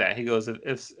asked Dick that. He goes,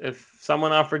 if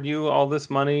someone offered you all this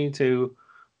money to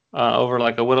over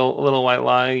like a little white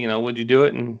lie, would you do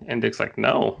it? And Dick's like,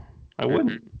 no, I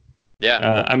wouldn't.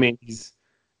 Yeah. I mean,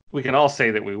 we can all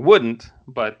say that we wouldn't,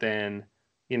 but then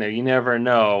you never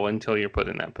know until you're put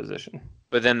in that position.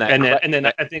 But then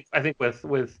I think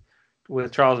with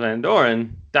with Charles Van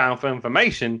Doren, down for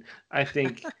information, I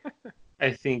think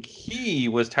he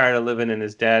was tired of living in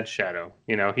his dad's shadow.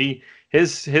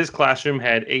 His classroom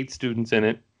had 8 students in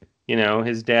it.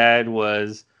 His dad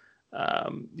was,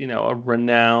 a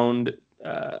renowned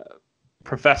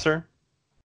professor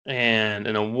and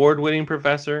an award-winning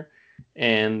professor,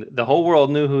 and the whole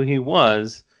world knew who he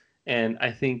was. And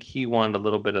I think he wanted a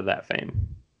little bit of that fame.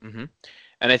 Mm-hmm.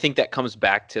 And I think that comes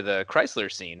back to the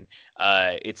Chrysler scene.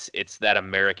 It's that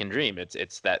American dream.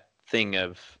 It's that thing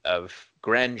of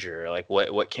grandeur. Like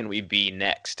what can we be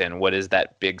next, and what is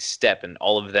that big step? And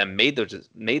all of them made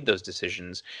those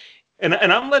decisions. And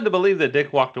I'm led to believe that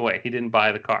Dick walked away. He didn't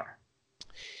buy the car.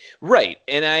 Right,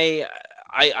 and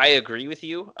I agree with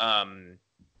you.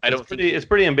 It's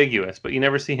pretty ambiguous, but you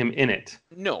never see him in it.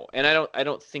 No, and I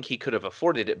don't think he could have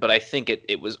afforded it, but I think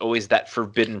it was always that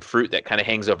forbidden fruit that kind of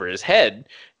hangs over his head,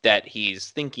 that he's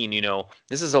thinking,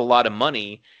 this is a lot of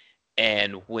money.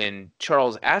 And when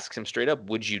Charles asks him straight up,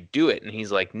 would you do it? And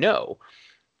he's like, no.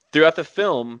 Throughout the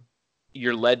film,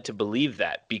 you're led to believe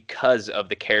that because of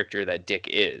the character that Dick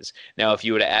is. Now, if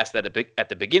you would have asked that at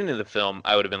the beginning of the film,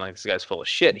 I would have been like, this guy's full of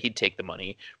shit. He'd take the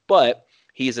money. But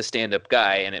he's a stand-up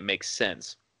guy, and it makes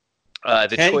sense.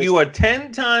 You are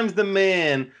 10 times the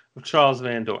man of Charles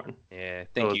Van Doren. Yeah,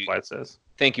 thank you. That's what it says.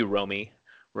 Thank you, Romy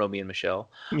and Michelle.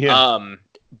 Yeah.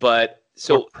 But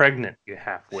so we're pregnant, you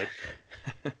half-wit.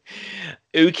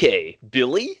 Okay,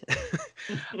 Billy.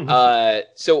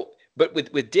 But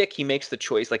with Dick, he makes the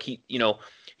choice. Like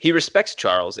he respects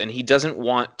Charles, and he doesn't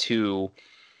want to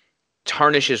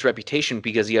tarnish his reputation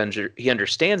because he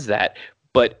understands that.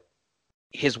 But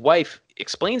his wife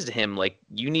explains to him, like,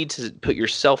 you need to put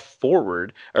yourself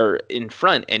forward or in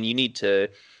front, and you need to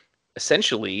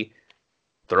essentially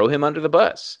throw him under the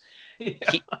bus. Yeah.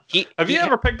 Have you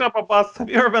ever picked up a bus? Have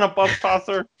you ever been a bus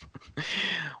tosser?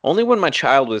 Only when my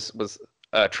child was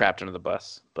trapped under the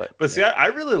bus. But see, I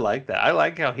really like that. I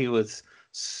like how he was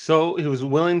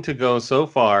willing to go so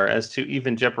far as to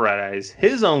even jeopardize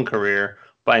his own career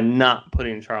by not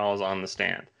putting Charles on the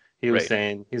stand. He was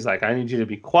saying, he's like, I need you to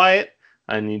be quiet.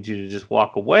 I need you to just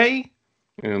walk away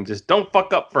and just don't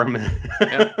fuck up for a minute.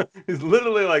 Yeah. He's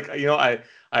literally like,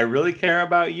 I really care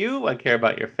about you. I care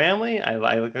about your family.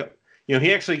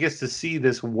 He actually gets to see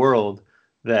this world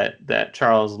that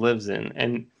Charles lives in.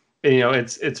 And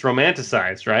it's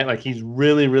romanticized, right? Like, he's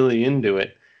really, really into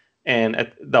it.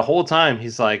 And the whole time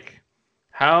he's like,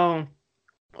 how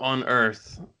on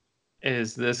earth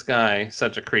is this guy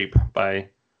such a creep by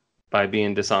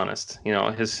being dishonest?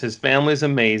 His family's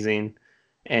amazing.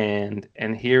 And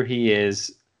here he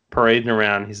is parading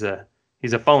around. He's a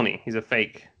phony. He's a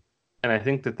fake. And I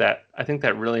think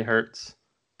that really hurts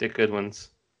Dick Goodwin's,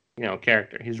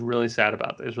 character. He's really sad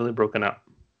about that. He's really broken up.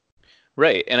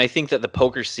 Right. And I think that the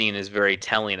poker scene is very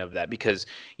telling of that because,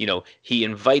 he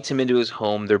invites him into his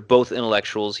home. They're both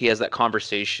intellectuals. He has that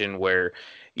conversation where,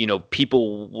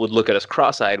 people would look at us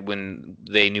cross-eyed when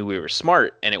they knew we were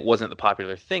smart and it wasn't the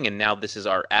popular thing. And now this is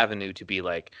our avenue to be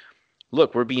like,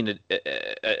 look, we're being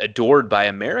adored by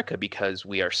America because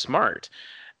we are smart.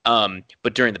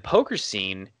 But during the poker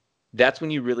scene, that's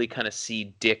when you really kind of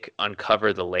see Dick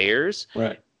uncover the layers.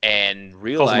 Right. And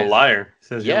realize, calls him a liar. He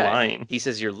says you're lying. He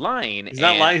says you're lying. He's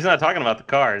not lying. He's not talking about the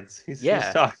cards. He's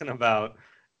talking about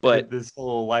this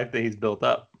whole life that he's built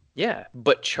up. Yeah,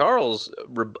 but Charles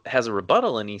has a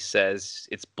rebuttal, and he says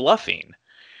it's bluffing,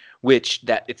 which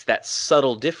it's that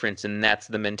subtle difference, and that's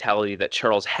the mentality that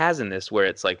Charles has in this, where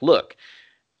it's like, look,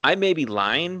 I may be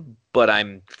lying, but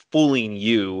I'm fooling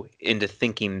you into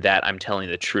thinking that I'm telling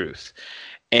the truth.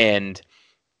 And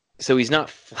so he's not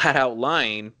flat out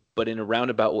lying, but in a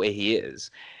roundabout way he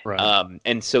is. Right.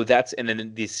 And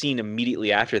then the scene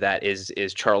immediately after that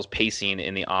is Charles pacing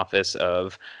in the office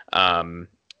of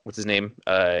what's his name?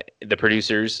 The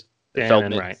producers,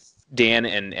 Dan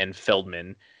and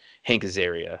Feldman, Hank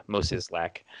Azaria, Moses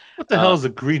Lack. What the hell is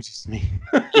egregious mean?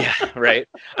 Yeah, right.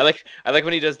 I like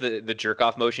when he does the jerk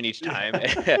off motion each time.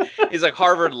 He's like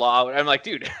Harvard Law. I'm like,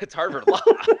 dude, it's Harvard Law.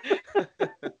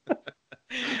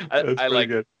 I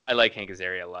like Hank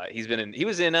Azaria a lot. He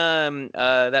was in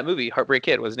that movie Heartbreak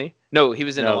Kid, wasn't he? No, he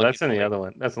was in. No, that's in the other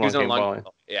one. That's Long Game Balling.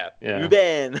 Yeah.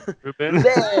 Ruben.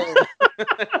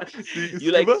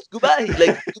 You like scuba? You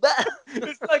like scuba?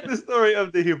 It's like the story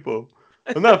of the hippo.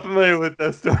 I'm not familiar with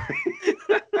that story.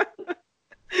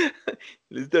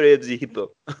 The story of the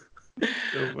hippo.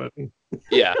 So funny.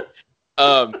 Yeah.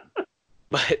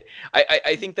 But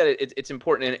I think that it's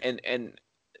important and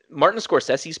Martin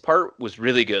Scorsese's part was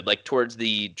really good. Like towards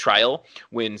the trial,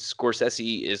 when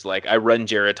Scorsese is like, "I run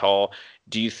Geritol.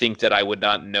 Do you think that I would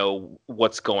not know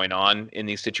what's going on in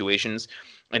these situations?"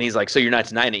 And he's like, "So you're not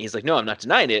denying it?" He's like, "No, I'm not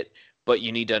denying it, but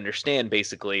you need to understand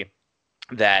basically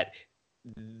that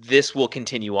this will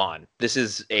continue on. This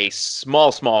is a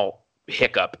small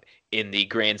hiccup in the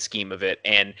grand scheme of it,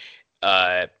 and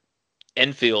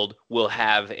Enright will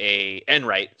have a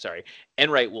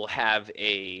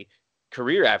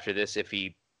career after this if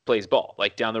he plays ball.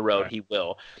 Like down the road, he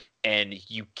will. And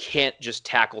you can't just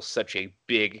tackle such a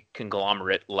big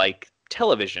conglomerate like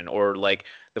television or like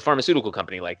the pharmaceutical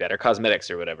company like that or cosmetics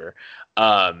or whatever."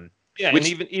 And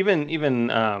even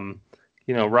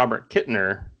Robert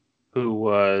Kittner, who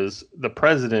was the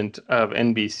president of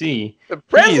NBC. The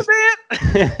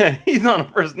president? He's on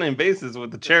a first-name basis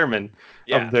with the chairman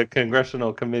of the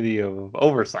Congressional Committee of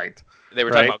Oversight. They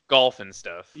were talking about golf and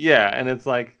stuff. Yeah, and it's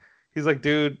like, he's like,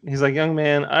 dude, he's like, young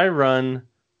man, I run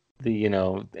the,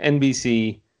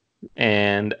 NBC,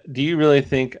 and do you really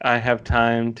think I have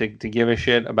time to give a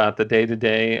shit about the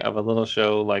day-to-day of a little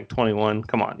show like 21?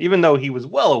 Come on. Even though he was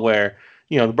well aware,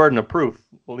 the burden of proof,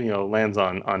 lands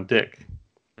on Dick.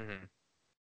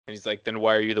 And he's like, "Then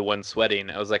why are you the one sweating?"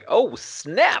 I was like, "Oh,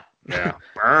 snap!" Yeah,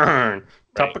 burn.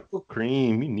 Topical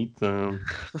cream. You need some.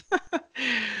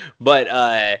 But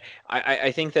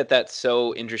I think that's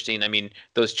so interesting. I mean,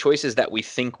 those choices that we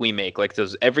think we make, like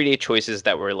those everyday choices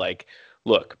that we're like,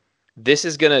 look, this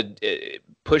is going to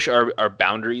push our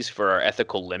boundaries for our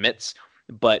ethical limits,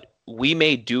 but we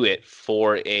may do it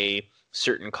for a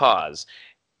certain cause.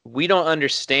 We don't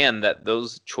understand that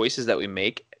those choices that we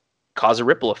make cause a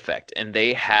ripple effect, and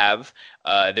they have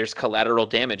there's collateral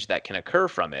damage that can occur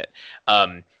from it.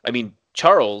 I mean,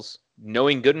 Charles,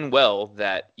 knowing good and well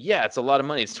that it's a lot of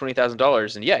money, it's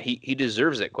 $20,000, and he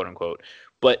deserves it, quote unquote,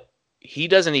 but he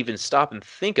doesn't even stop and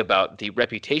think about the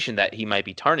reputation that he might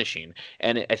be tarnishing.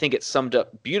 And I think it's summed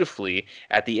up beautifully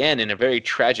at the end in a very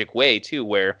tragic way too,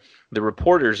 where the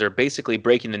reporters are basically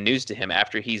breaking the news to him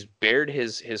after he's bared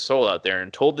his soul out there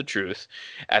and told the truth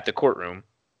at the courtroom.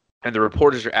 And the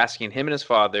reporters are asking him and his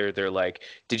father, they're like,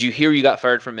 "Did you hear you got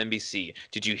fired from NBC?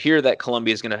 Did you hear that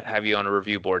Columbia is going to have you on a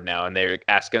review board now?" And they're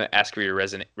going to ask for your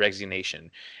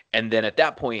resignation. And then at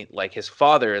that point, like, his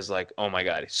father is like, oh my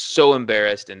God, he's so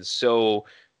embarrassed and so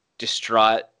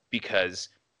distraught because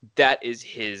that is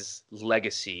his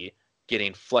legacy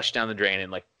getting flushed down the drain in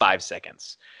like 5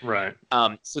 seconds. Right.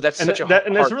 So that's such a hard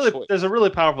choice. There's a really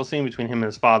powerful scene between him and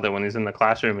his father when he's in the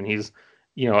classroom and he's,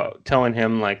 telling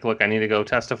him like, look, I need to go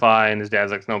testify. And his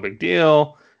dad's like, no big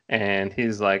deal. And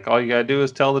he's like, all you got to do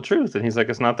is tell the truth. And he's like,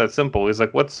 it's not that simple. He's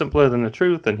like, what's simpler than the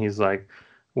truth? And he's like,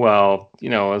 well,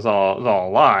 it's all a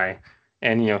lie.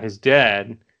 And, his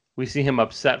dad, we see him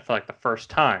upset for like the first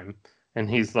time. And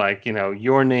he's like,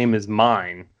 your name is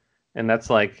mine. And that's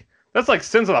like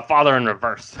Sins of the Father in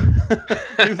reverse.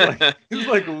 he's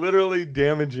like literally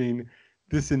damaging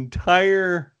this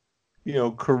entire,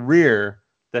 career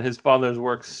that his father's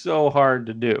worked so hard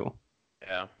to do.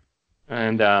 Yeah.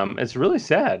 And it's really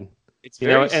sad. It's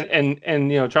very sad.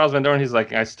 And Charles Van Doren, he's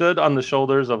like, I stood on the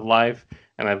shoulders of life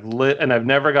and I've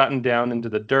never gotten down into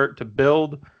the dirt to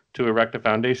build, to erect a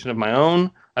foundation of my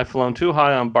own. I've flown too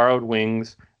high on borrowed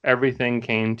wings. Everything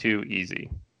came too easy.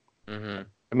 Mm-hmm.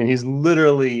 I mean, he's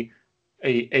literally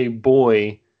a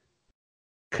boy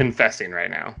confessing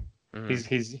right now.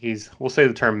 Mm-hmm. He's we'll say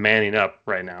the term manning up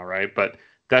right now, right? But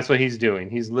that's what he's doing.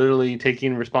 He's literally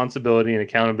taking responsibility and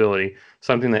accountability,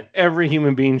 something that every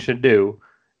human being should do.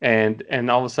 And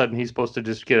all of a sudden he's supposed to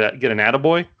just get an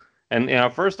attaboy. And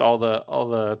at first all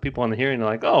the people in the hearing are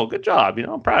like, "Oh, good job,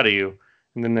 I'm proud of you."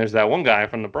 And then there's that one guy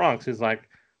from the Bronx who's like,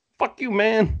 "Fuck you,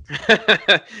 man."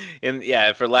 And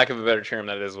yeah, for lack of a better term,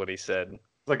 that is what he said.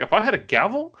 It's like, if I had a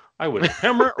gavel, I would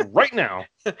hammer it right now.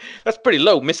 That's pretty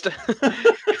low, mister.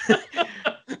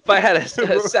 If I had a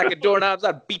sack of doorknobs,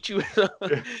 I'd beat you.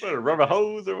 What, a rubber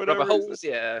hose or whatever? Rubber hose,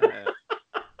 yeah.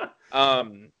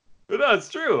 But no, it's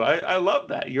true. I love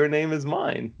that. Your name is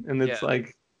mine. And it's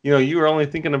like, you were only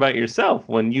thinking about yourself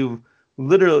when you've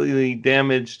literally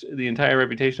damaged the entire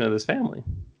reputation of this family.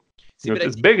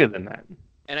 It's bigger than that.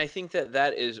 And I think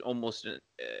that is almost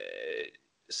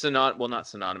not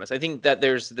synonymous. I think that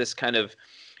there's this kind of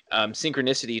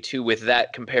synchronicity too with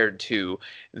that compared to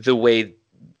the way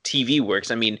TV works.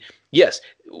 I mean, yes,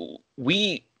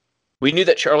 we knew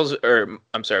that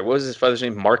what was his father's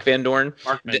name? Mark Van Doren.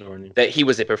 Mark Van Doren. That he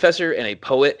was a professor and a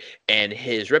poet, and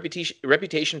his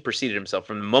reputation preceded himself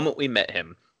from the moment we met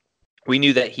him. We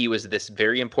knew that he was this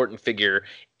very important figure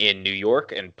in New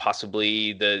York and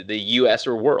possibly the U.S.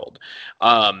 or world.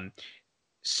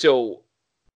 So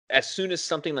as soon as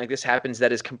something like this happens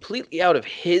that is completely out of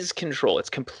his control, it's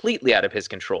completely out of his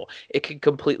control. It can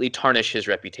completely tarnish his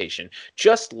reputation.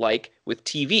 Just like with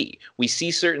TV, we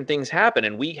see certain things happen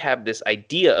and we have this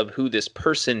idea of who this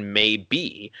person may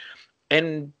be,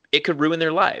 and it could ruin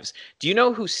their lives. Do you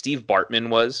know who Steve Bartman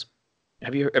was?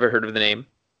 Have you ever heard of the name?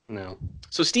 No.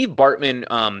 So Steve Bartman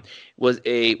was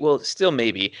still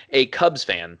maybe a Cubs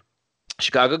fan,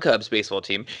 Chicago Cubs baseball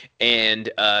team,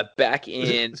 and back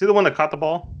in... Is he the one that caught the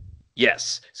ball?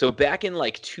 Yes. So back in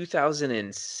like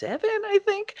 2007, I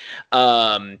think,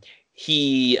 the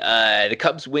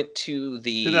Cubs went to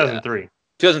the... 2003.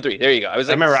 2003. There you go. I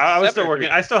remember I was still working.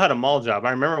 I still had a mall job.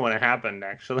 I remember when it happened,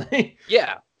 actually.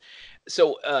 Yeah.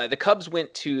 So the Cubs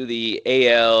went to the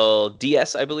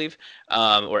ALDS, I believe,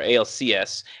 or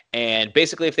ALCS, and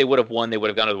basically if they would have won, they would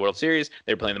have gone to the World Series.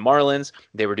 They were playing the Marlins.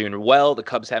 They were doing well. The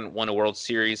Cubs hadn't won a World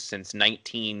Series since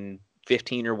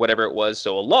 1915 or whatever it was,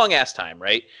 so a long-ass time,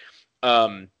 right?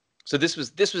 So this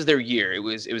was their year. It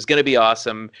was going to be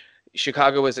awesome.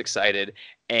 Chicago was excited,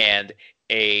 and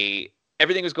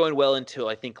everything was going well until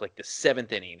I think like the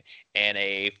 7th inning, and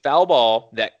a foul ball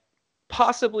that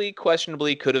possibly,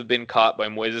 questionably, could have been caught by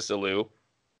Moises Alou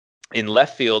in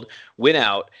left field went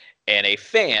out, and a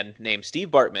fan named Steve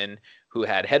Bartman, who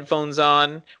had headphones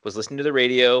on, was listening to the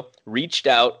radio, reached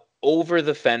out over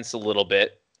the fence a little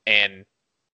bit and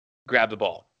grabbed the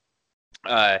ball.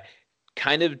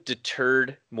 Kind of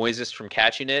deterred Moises from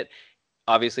catching it.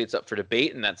 Obviously, it's up for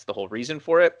debate, and that's the whole reason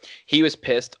for it. He was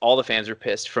pissed. All the fans were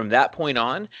pissed. From that point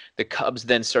on, the Cubs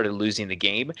then started losing the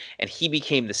game, and he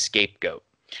became the scapegoat.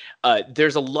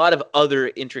 There's a lot of other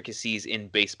intricacies in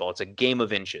baseball. It's a game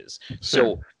of inches.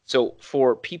 Sure. So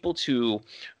for people to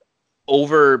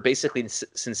basically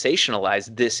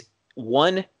sensationalize this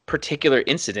one particular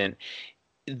incident,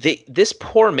 this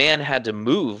poor man had to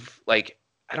move, like,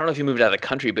 I don't know if he moved out of the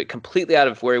country, but completely out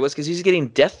of where he was, because he's getting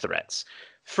death threats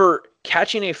for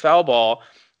catching a foul ball,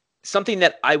 something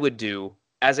that I would do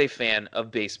as a fan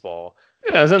of baseball.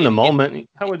 Yeah, I was in the moment.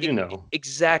 How would you know?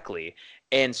 Exactly.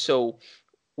 And so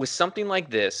with something like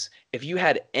this, if you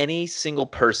had any single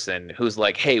person who's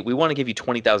like, hey, we want to give you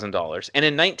 $20,000. And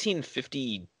in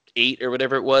 1958 or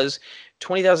whatever it was,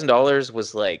 $20,000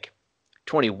 was like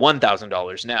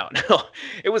 $21,000 now. No,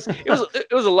 it was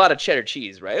a lot of cheddar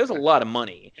cheese, right? It was a lot of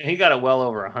money. And he got it well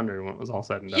over 100 when it was all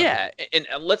said and done. Yeah, and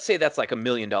let's say that's like $1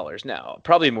 million now,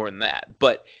 probably more than that.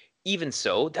 But even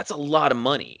so, that's a lot of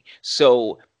money.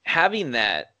 So having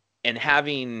that and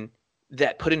having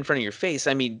that put in front of your face,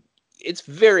 I mean, it's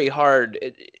very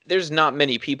hard. There's not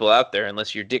many people out there,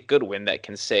 unless you're Dick Goodwin, that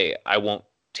can say, I won't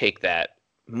take that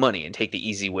money and take the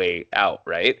easy way out,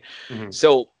 right? Mm-hmm.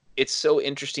 So it's so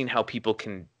interesting how people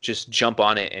can just jump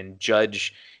on it and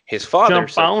judge his father.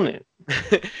 Jump on it.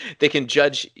 They can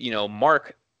judge,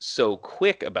 Mark so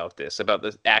quick about this, about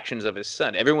the actions of his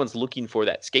son. Everyone's looking for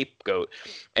that scapegoat,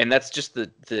 and that's just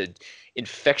the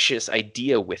infectious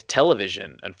idea with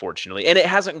television, unfortunately, and it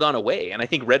hasn't gone away. And I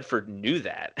think Redford knew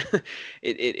that.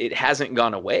 It hasn't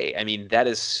gone away. I mean, that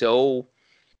is so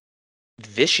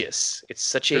vicious. It's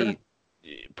such a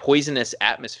poisonous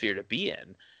atmosphere to be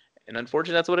in, and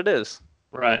unfortunately, that's what it is.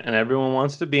 Right, and everyone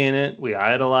wants to be in it. We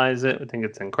idolize it. We think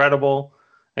it's incredible,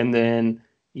 and then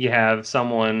you have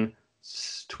someone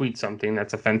tweet something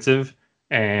that's offensive,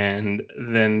 and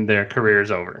then their career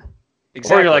is over.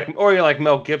 Exactly. Or you're like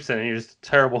Mel Gibson, and you're just a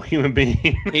terrible human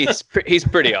being. He's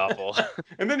pretty awful.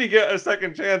 And then you get a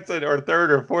second chance or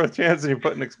third or fourth chance, and you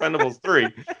put in Expendables 3.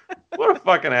 What a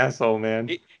fucking asshole, man.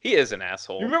 He is an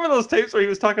asshole. You remember those tapes where he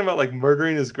was talking about like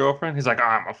murdering his girlfriend? He's like, "Oh,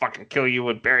 I'm gonna fucking kill you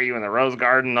and bury you in the rose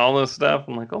garden," and all this stuff.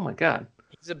 I'm like, oh my god.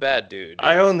 He's a bad dude.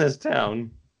 I own this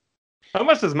town. How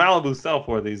much does Malibu sell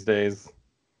for these days?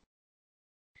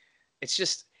 It's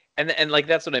just, and like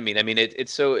that's what I mean. I mean,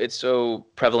 it's so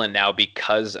prevalent now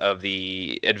because of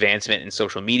the advancement in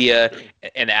social media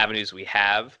and avenues we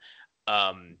have.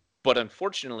 But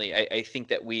unfortunately, I think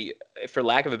that we, for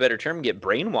lack of a better term, get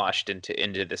brainwashed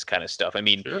into this kind of stuff. I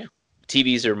mean, Sure.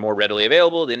 TVs are more readily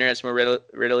available, the internet's more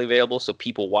readily available, so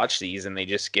people watch these and they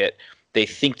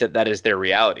think that is their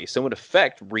reality. So in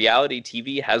effect, reality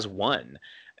TV has won.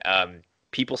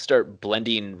 People start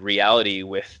blending reality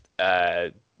with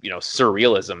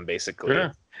surrealism, basically.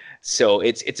 Sure. So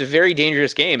it's a very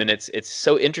dangerous game, and it's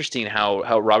so interesting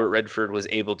how Robert Redford was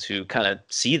able to kind of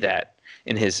see that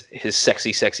in his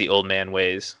sexy old man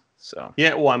ways. So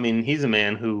Yeah, well, I mean, he's a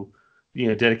man who,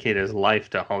 dedicated his life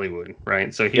to Hollywood,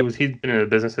 right? So he'd been in the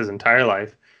business his entire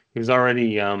life. He was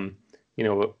already, an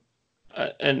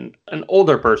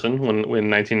older person when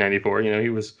 1994. He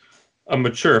was a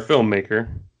mature filmmaker,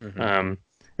 Mhm.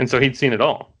 and so he'd seen it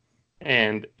all.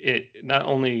 And it not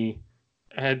only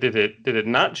did it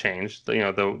not change?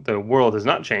 The world has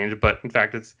not changed, but in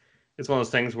fact, it's one of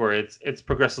those things where it's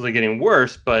progressively getting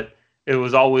worse, but it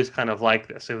was always kind of like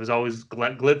this. It was always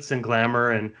glitz and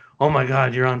glamour, and oh my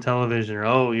God, you're on television, or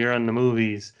oh, you're in the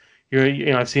movies.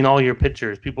 I've seen all your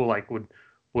pictures. People like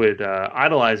would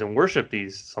idolize and worship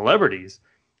these celebrities,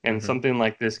 and something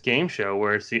like this game show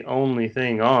where it's the only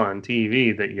thing on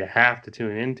TV that you have to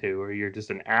tune into, or you're just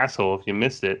an asshole if you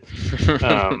missed it.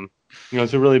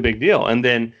 It's a really big deal. And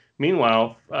then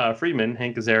meanwhile, Friedman,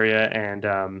 Hank Azaria,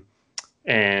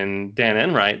 and Dan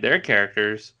Enright, their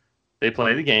characters, they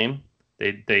play the game.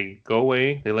 They go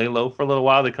away. They lay low for a little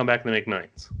while. They come back and they make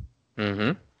millions.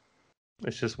 Mm-hmm.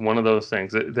 It's just one of those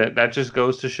things that just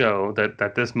goes to show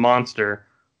that this monster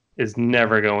is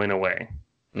never going away.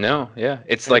 No, yeah,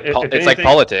 it's And like if it's anything- like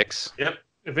politics. Yep.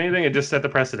 If anything, it just set the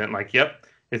precedent. Like, yep,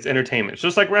 it's entertainment. It's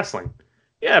just like wrestling.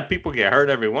 Yeah, people get hurt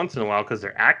every once in a while because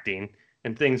they're acting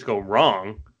and things go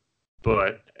wrong.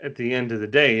 But at the end of the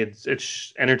day,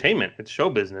 it's entertainment. It's show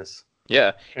business,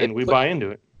 Yeah, and we buy into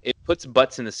it. it puts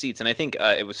butts in the seats. And I think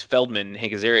it was Feldman,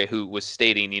 Hank Azaria, who was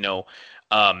stating,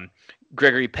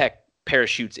 Gregory Peck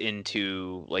parachutes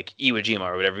into like Iwo Jima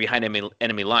or whatever behind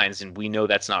enemy lines, and we know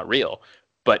that's not real,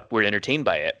 but we're entertained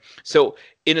by it. So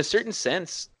in a certain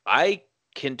sense, I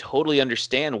can totally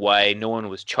understand why no one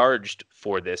was charged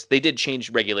for this. They did change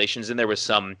regulations, and there was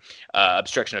some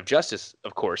obstruction of justice,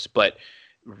 of course, but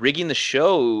rigging the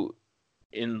show,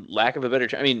 in lack of a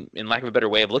better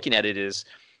way of looking at it, is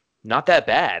not that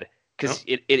bad, because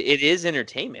it is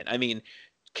entertainment. I mean,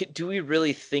 do we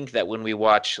really think that when we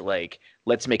watch like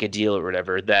Let's Make a Deal or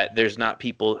whatever, that there's not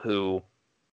people who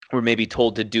were maybe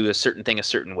told to do a certain thing a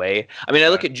certain way? I mean, I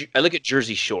look at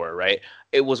Jersey Shore, right?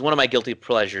 It was one of my guilty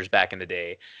pleasures back in the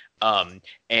day,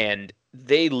 and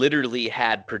they literally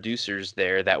had producers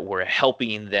there that were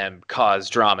helping them cause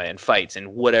drama and fights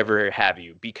and whatever have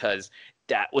you, because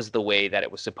that was the way that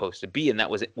it was supposed to be, and that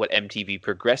was what MTV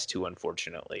progressed to,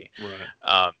 unfortunately.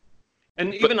 Right.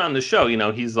 And even on the show,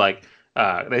 he's like,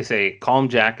 they say, call him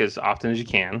Jack as often as you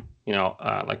can,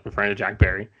 like referring to Jack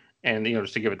Barry. And,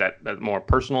 just to give it that more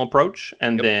personal approach.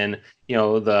 And then,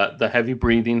 the heavy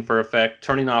breathing for effect,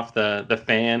 turning off the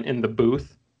fan in the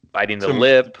booth. Biting the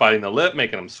lip,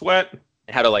 making them sweat.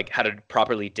 How to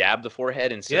properly dab the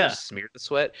forehead instead of smear the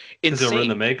sweat. Insane. In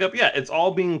the makeup. Yeah, it's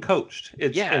all being coached.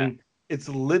 And it's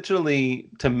literally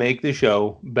to make the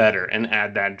show better and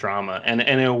add that drama. And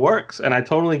it works. And I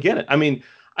totally get it. I mean,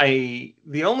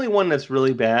 the only one that's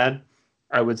really bad,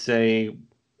 I would say,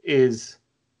 is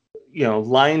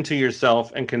lying to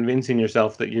yourself and convincing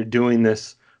yourself that you're doing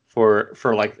this for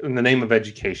like in the name of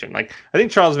education. Like, I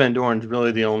think Charles Van Doren's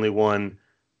really the only one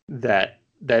that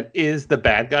is the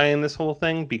bad guy in this whole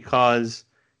thing, because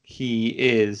he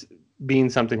is being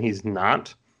something he's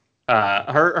not.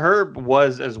 Herb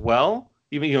was as well.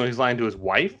 Even he's lying to his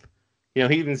wife. He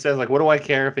even says, like, what do I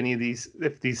care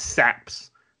if these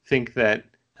saps think that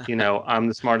I'm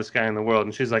the smartest guy in the world?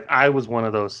 And she's like, I was one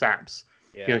of those saps.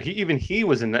 Yeah. He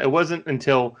was in that. It wasn't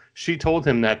until she told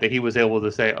him that he was able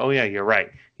to say, oh yeah, you're right.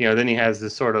 Then he has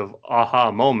this sort of aha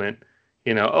moment.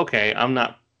 Okay,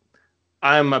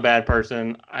 I'm a bad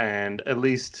person, and at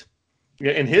least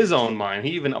in his own mind,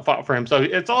 he even fought for himself.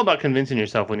 It's all about convincing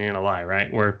yourself when you're in a lie,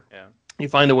 right? Where you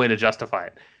find a way to justify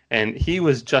it. And he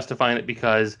was justifying it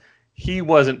because he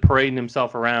wasn't parading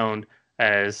himself around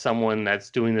as someone that's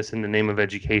doing this in the name of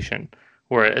education.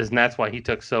 And that's why he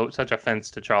took such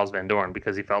offense to Charles Van Doren,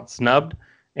 because he felt snubbed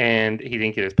and he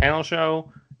didn't get his panel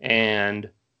show, and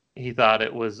he thought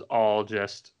it was all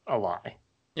just a lie.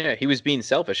 Yeah, he was being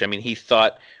selfish. I mean, he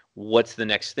thought, what's the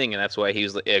next thing? And that's why he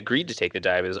agreed to take the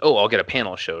dive. Is, I'll get a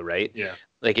panel show, right? Yeah.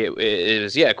 Like it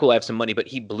was, cool, I have some money, but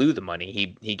he blew the money.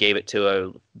 He gave it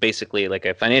to basically like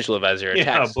a financial advisor, a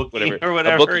tax,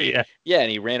 whatever. Yeah, and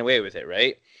he ran away with it,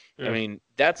 right? Yeah. I mean,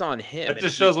 that's on him. That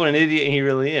just shows what an idiot he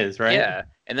really is, right? Yeah,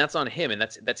 and that's on him, and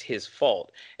that's his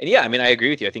fault. And yeah, I mean, I agree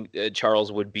with you. I think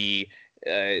Charles would be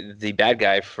the bad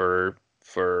guy for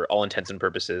all intents and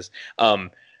purposes.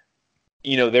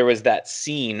 There was that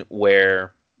scene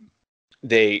where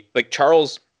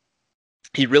Charles,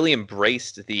 he really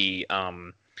embraced the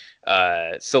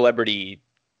celebrity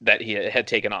that he had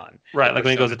taken on. Right, like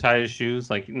when he goes to tie his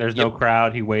shoes, like there's no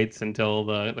crowd, he waits until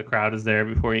the crowd is there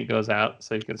before he goes out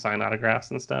so he can sign autographs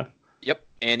and stuff. Yep,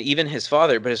 and even his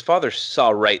father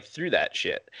saw right through that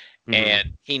shit. Mm-hmm.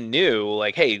 And he knew,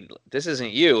 like, hey, this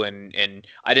isn't you, and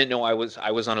I didn't know I was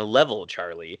on a level,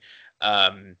 Charlie.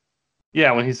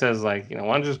 Yeah, when he says, like, why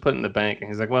don't you just put it in the bank? And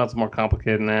he's like, well, it's more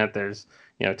complicated than that. There's,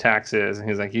 taxes. And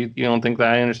he's like, you don't think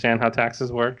that I understand how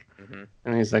taxes work? Mm-hmm.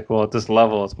 And he's like, well, at this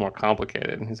level, it's more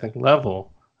complicated. And he's like,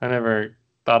 level? I never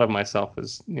thought of myself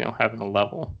as, having a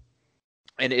level.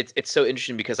 And it's so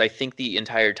interesting because I think the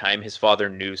entire time his father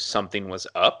knew something was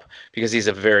up because he's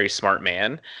a very smart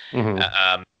man.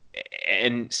 Mm-hmm.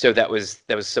 And so that was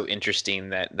so interesting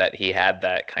that he had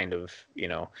that kind of,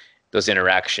 those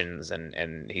interactions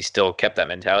and he still kept that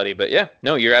mentality. But yeah,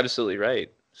 no, you're absolutely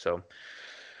right. So,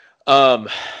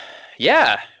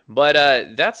 yeah,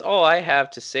 but that's all I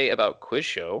have to say about Quiz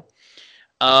Show.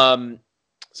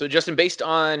 So Justin, based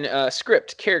on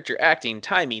script, character, acting,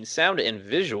 timing, sound, and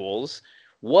visuals,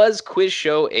 was Quiz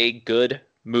Show a good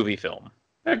movie film?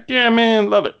 Heck yeah,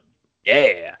 man. Love it.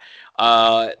 Yeah.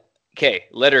 Okay,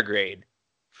 letter grade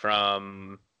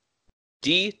from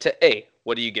D to A.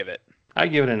 What do you give it? I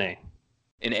give it an A.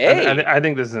 An A? I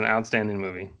think this is an outstanding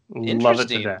movie. Love it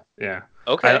to death. Yeah.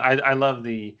 Okay. I love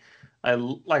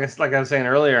like I was saying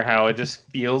earlier, how it just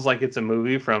feels like it's a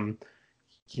movie from,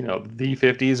 the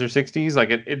 50s or 60s. Like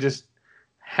it just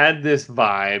had this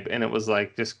vibe, and it was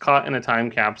like just caught in a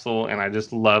time capsule, and I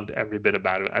just loved every bit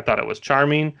about it. I thought it was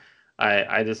charming.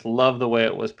 I just love the way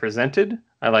it was presented.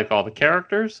 I like all the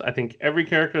characters. I think every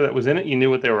character that was in it, you knew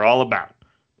what they were all about.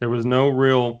 There was no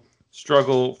real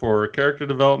struggle for character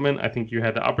development. I think you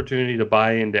had the opportunity to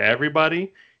buy into everybody.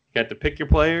 You got to pick your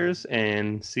players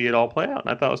and see it all play out. And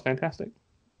I thought it was fantastic.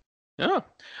 Oh,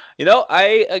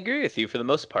 I agree with you for the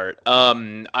most part.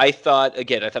 I thought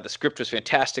the script was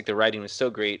fantastic. The writing was so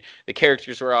great. The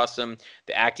characters were awesome.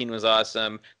 The acting was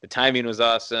awesome. The timing was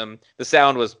awesome. The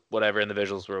sound was whatever, and the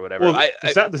visuals were whatever. Well,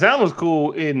 the sound was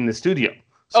cool in the studio.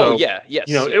 So, yes.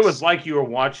 It was like you were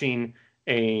watching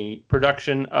a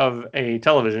production of a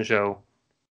television show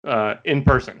in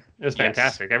person. It was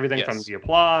fantastic. Yes. Everything from the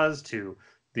applause to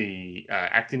the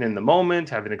acting in the moment,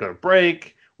 having to go to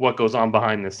break, what goes on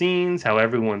behind the scenes, how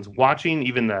everyone's watching,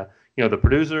 even the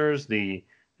producers, the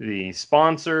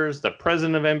sponsors, the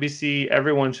president of NBC,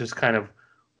 everyone's just kind of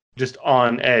just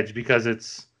on edge because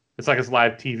it's like it's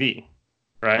live TV,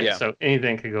 right? Yeah. So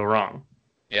anything could go wrong.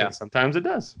 Yeah. And sometimes it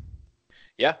does.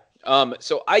 Yeah.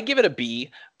 So I give it a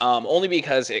B, only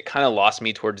because it kind of lost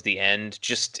me towards the end.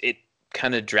 Just it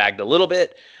kind of dragged a little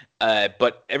bit.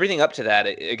 But everything up to that,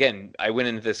 again, I went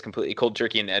into this completely cold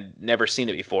turkey and had never seen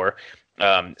it before.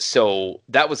 So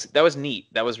that was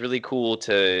neat. That was really cool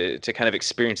to kind of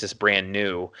experience this brand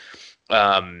new.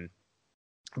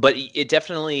 But it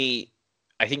definitely,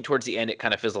 I think towards the end, it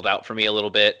kind of fizzled out for me a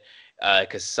little bit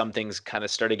because some things kind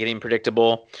of started getting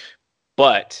predictable.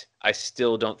 But I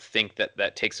still don't think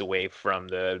that takes away from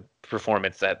the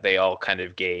performance that they all kind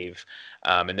of gave.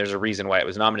 And there's a reason why it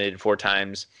was nominated 4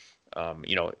 times.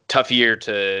 Tough year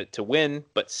to win,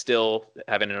 but still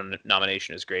having a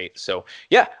nomination is great. So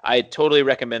yeah, I totally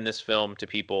recommend this film to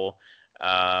people.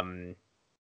 And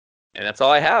that's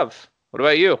all I have. What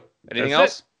about you? Anything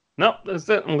else? No, that's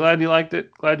it. I'm glad you liked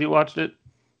it. Glad you watched it.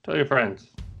 Tell your friends.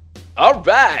 All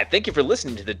right. Thank you for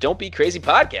listening to the Don't Be Crazy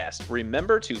podcast.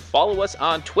 Remember to follow us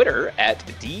on Twitter at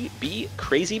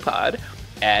DBCrazyPod,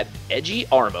 at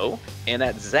EdgyArmo, and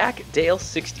at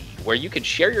ZachDale60, where you can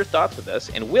share your thoughts with us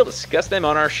and we'll discuss them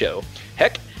on our show.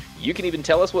 Heck, you can even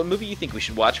tell us what movie you think we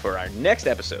should watch for our next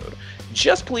episode.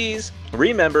 Just please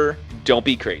remember, don't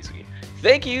be crazy.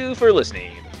 Thank you for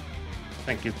listening.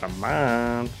 Thank you so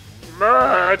much.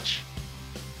 Much.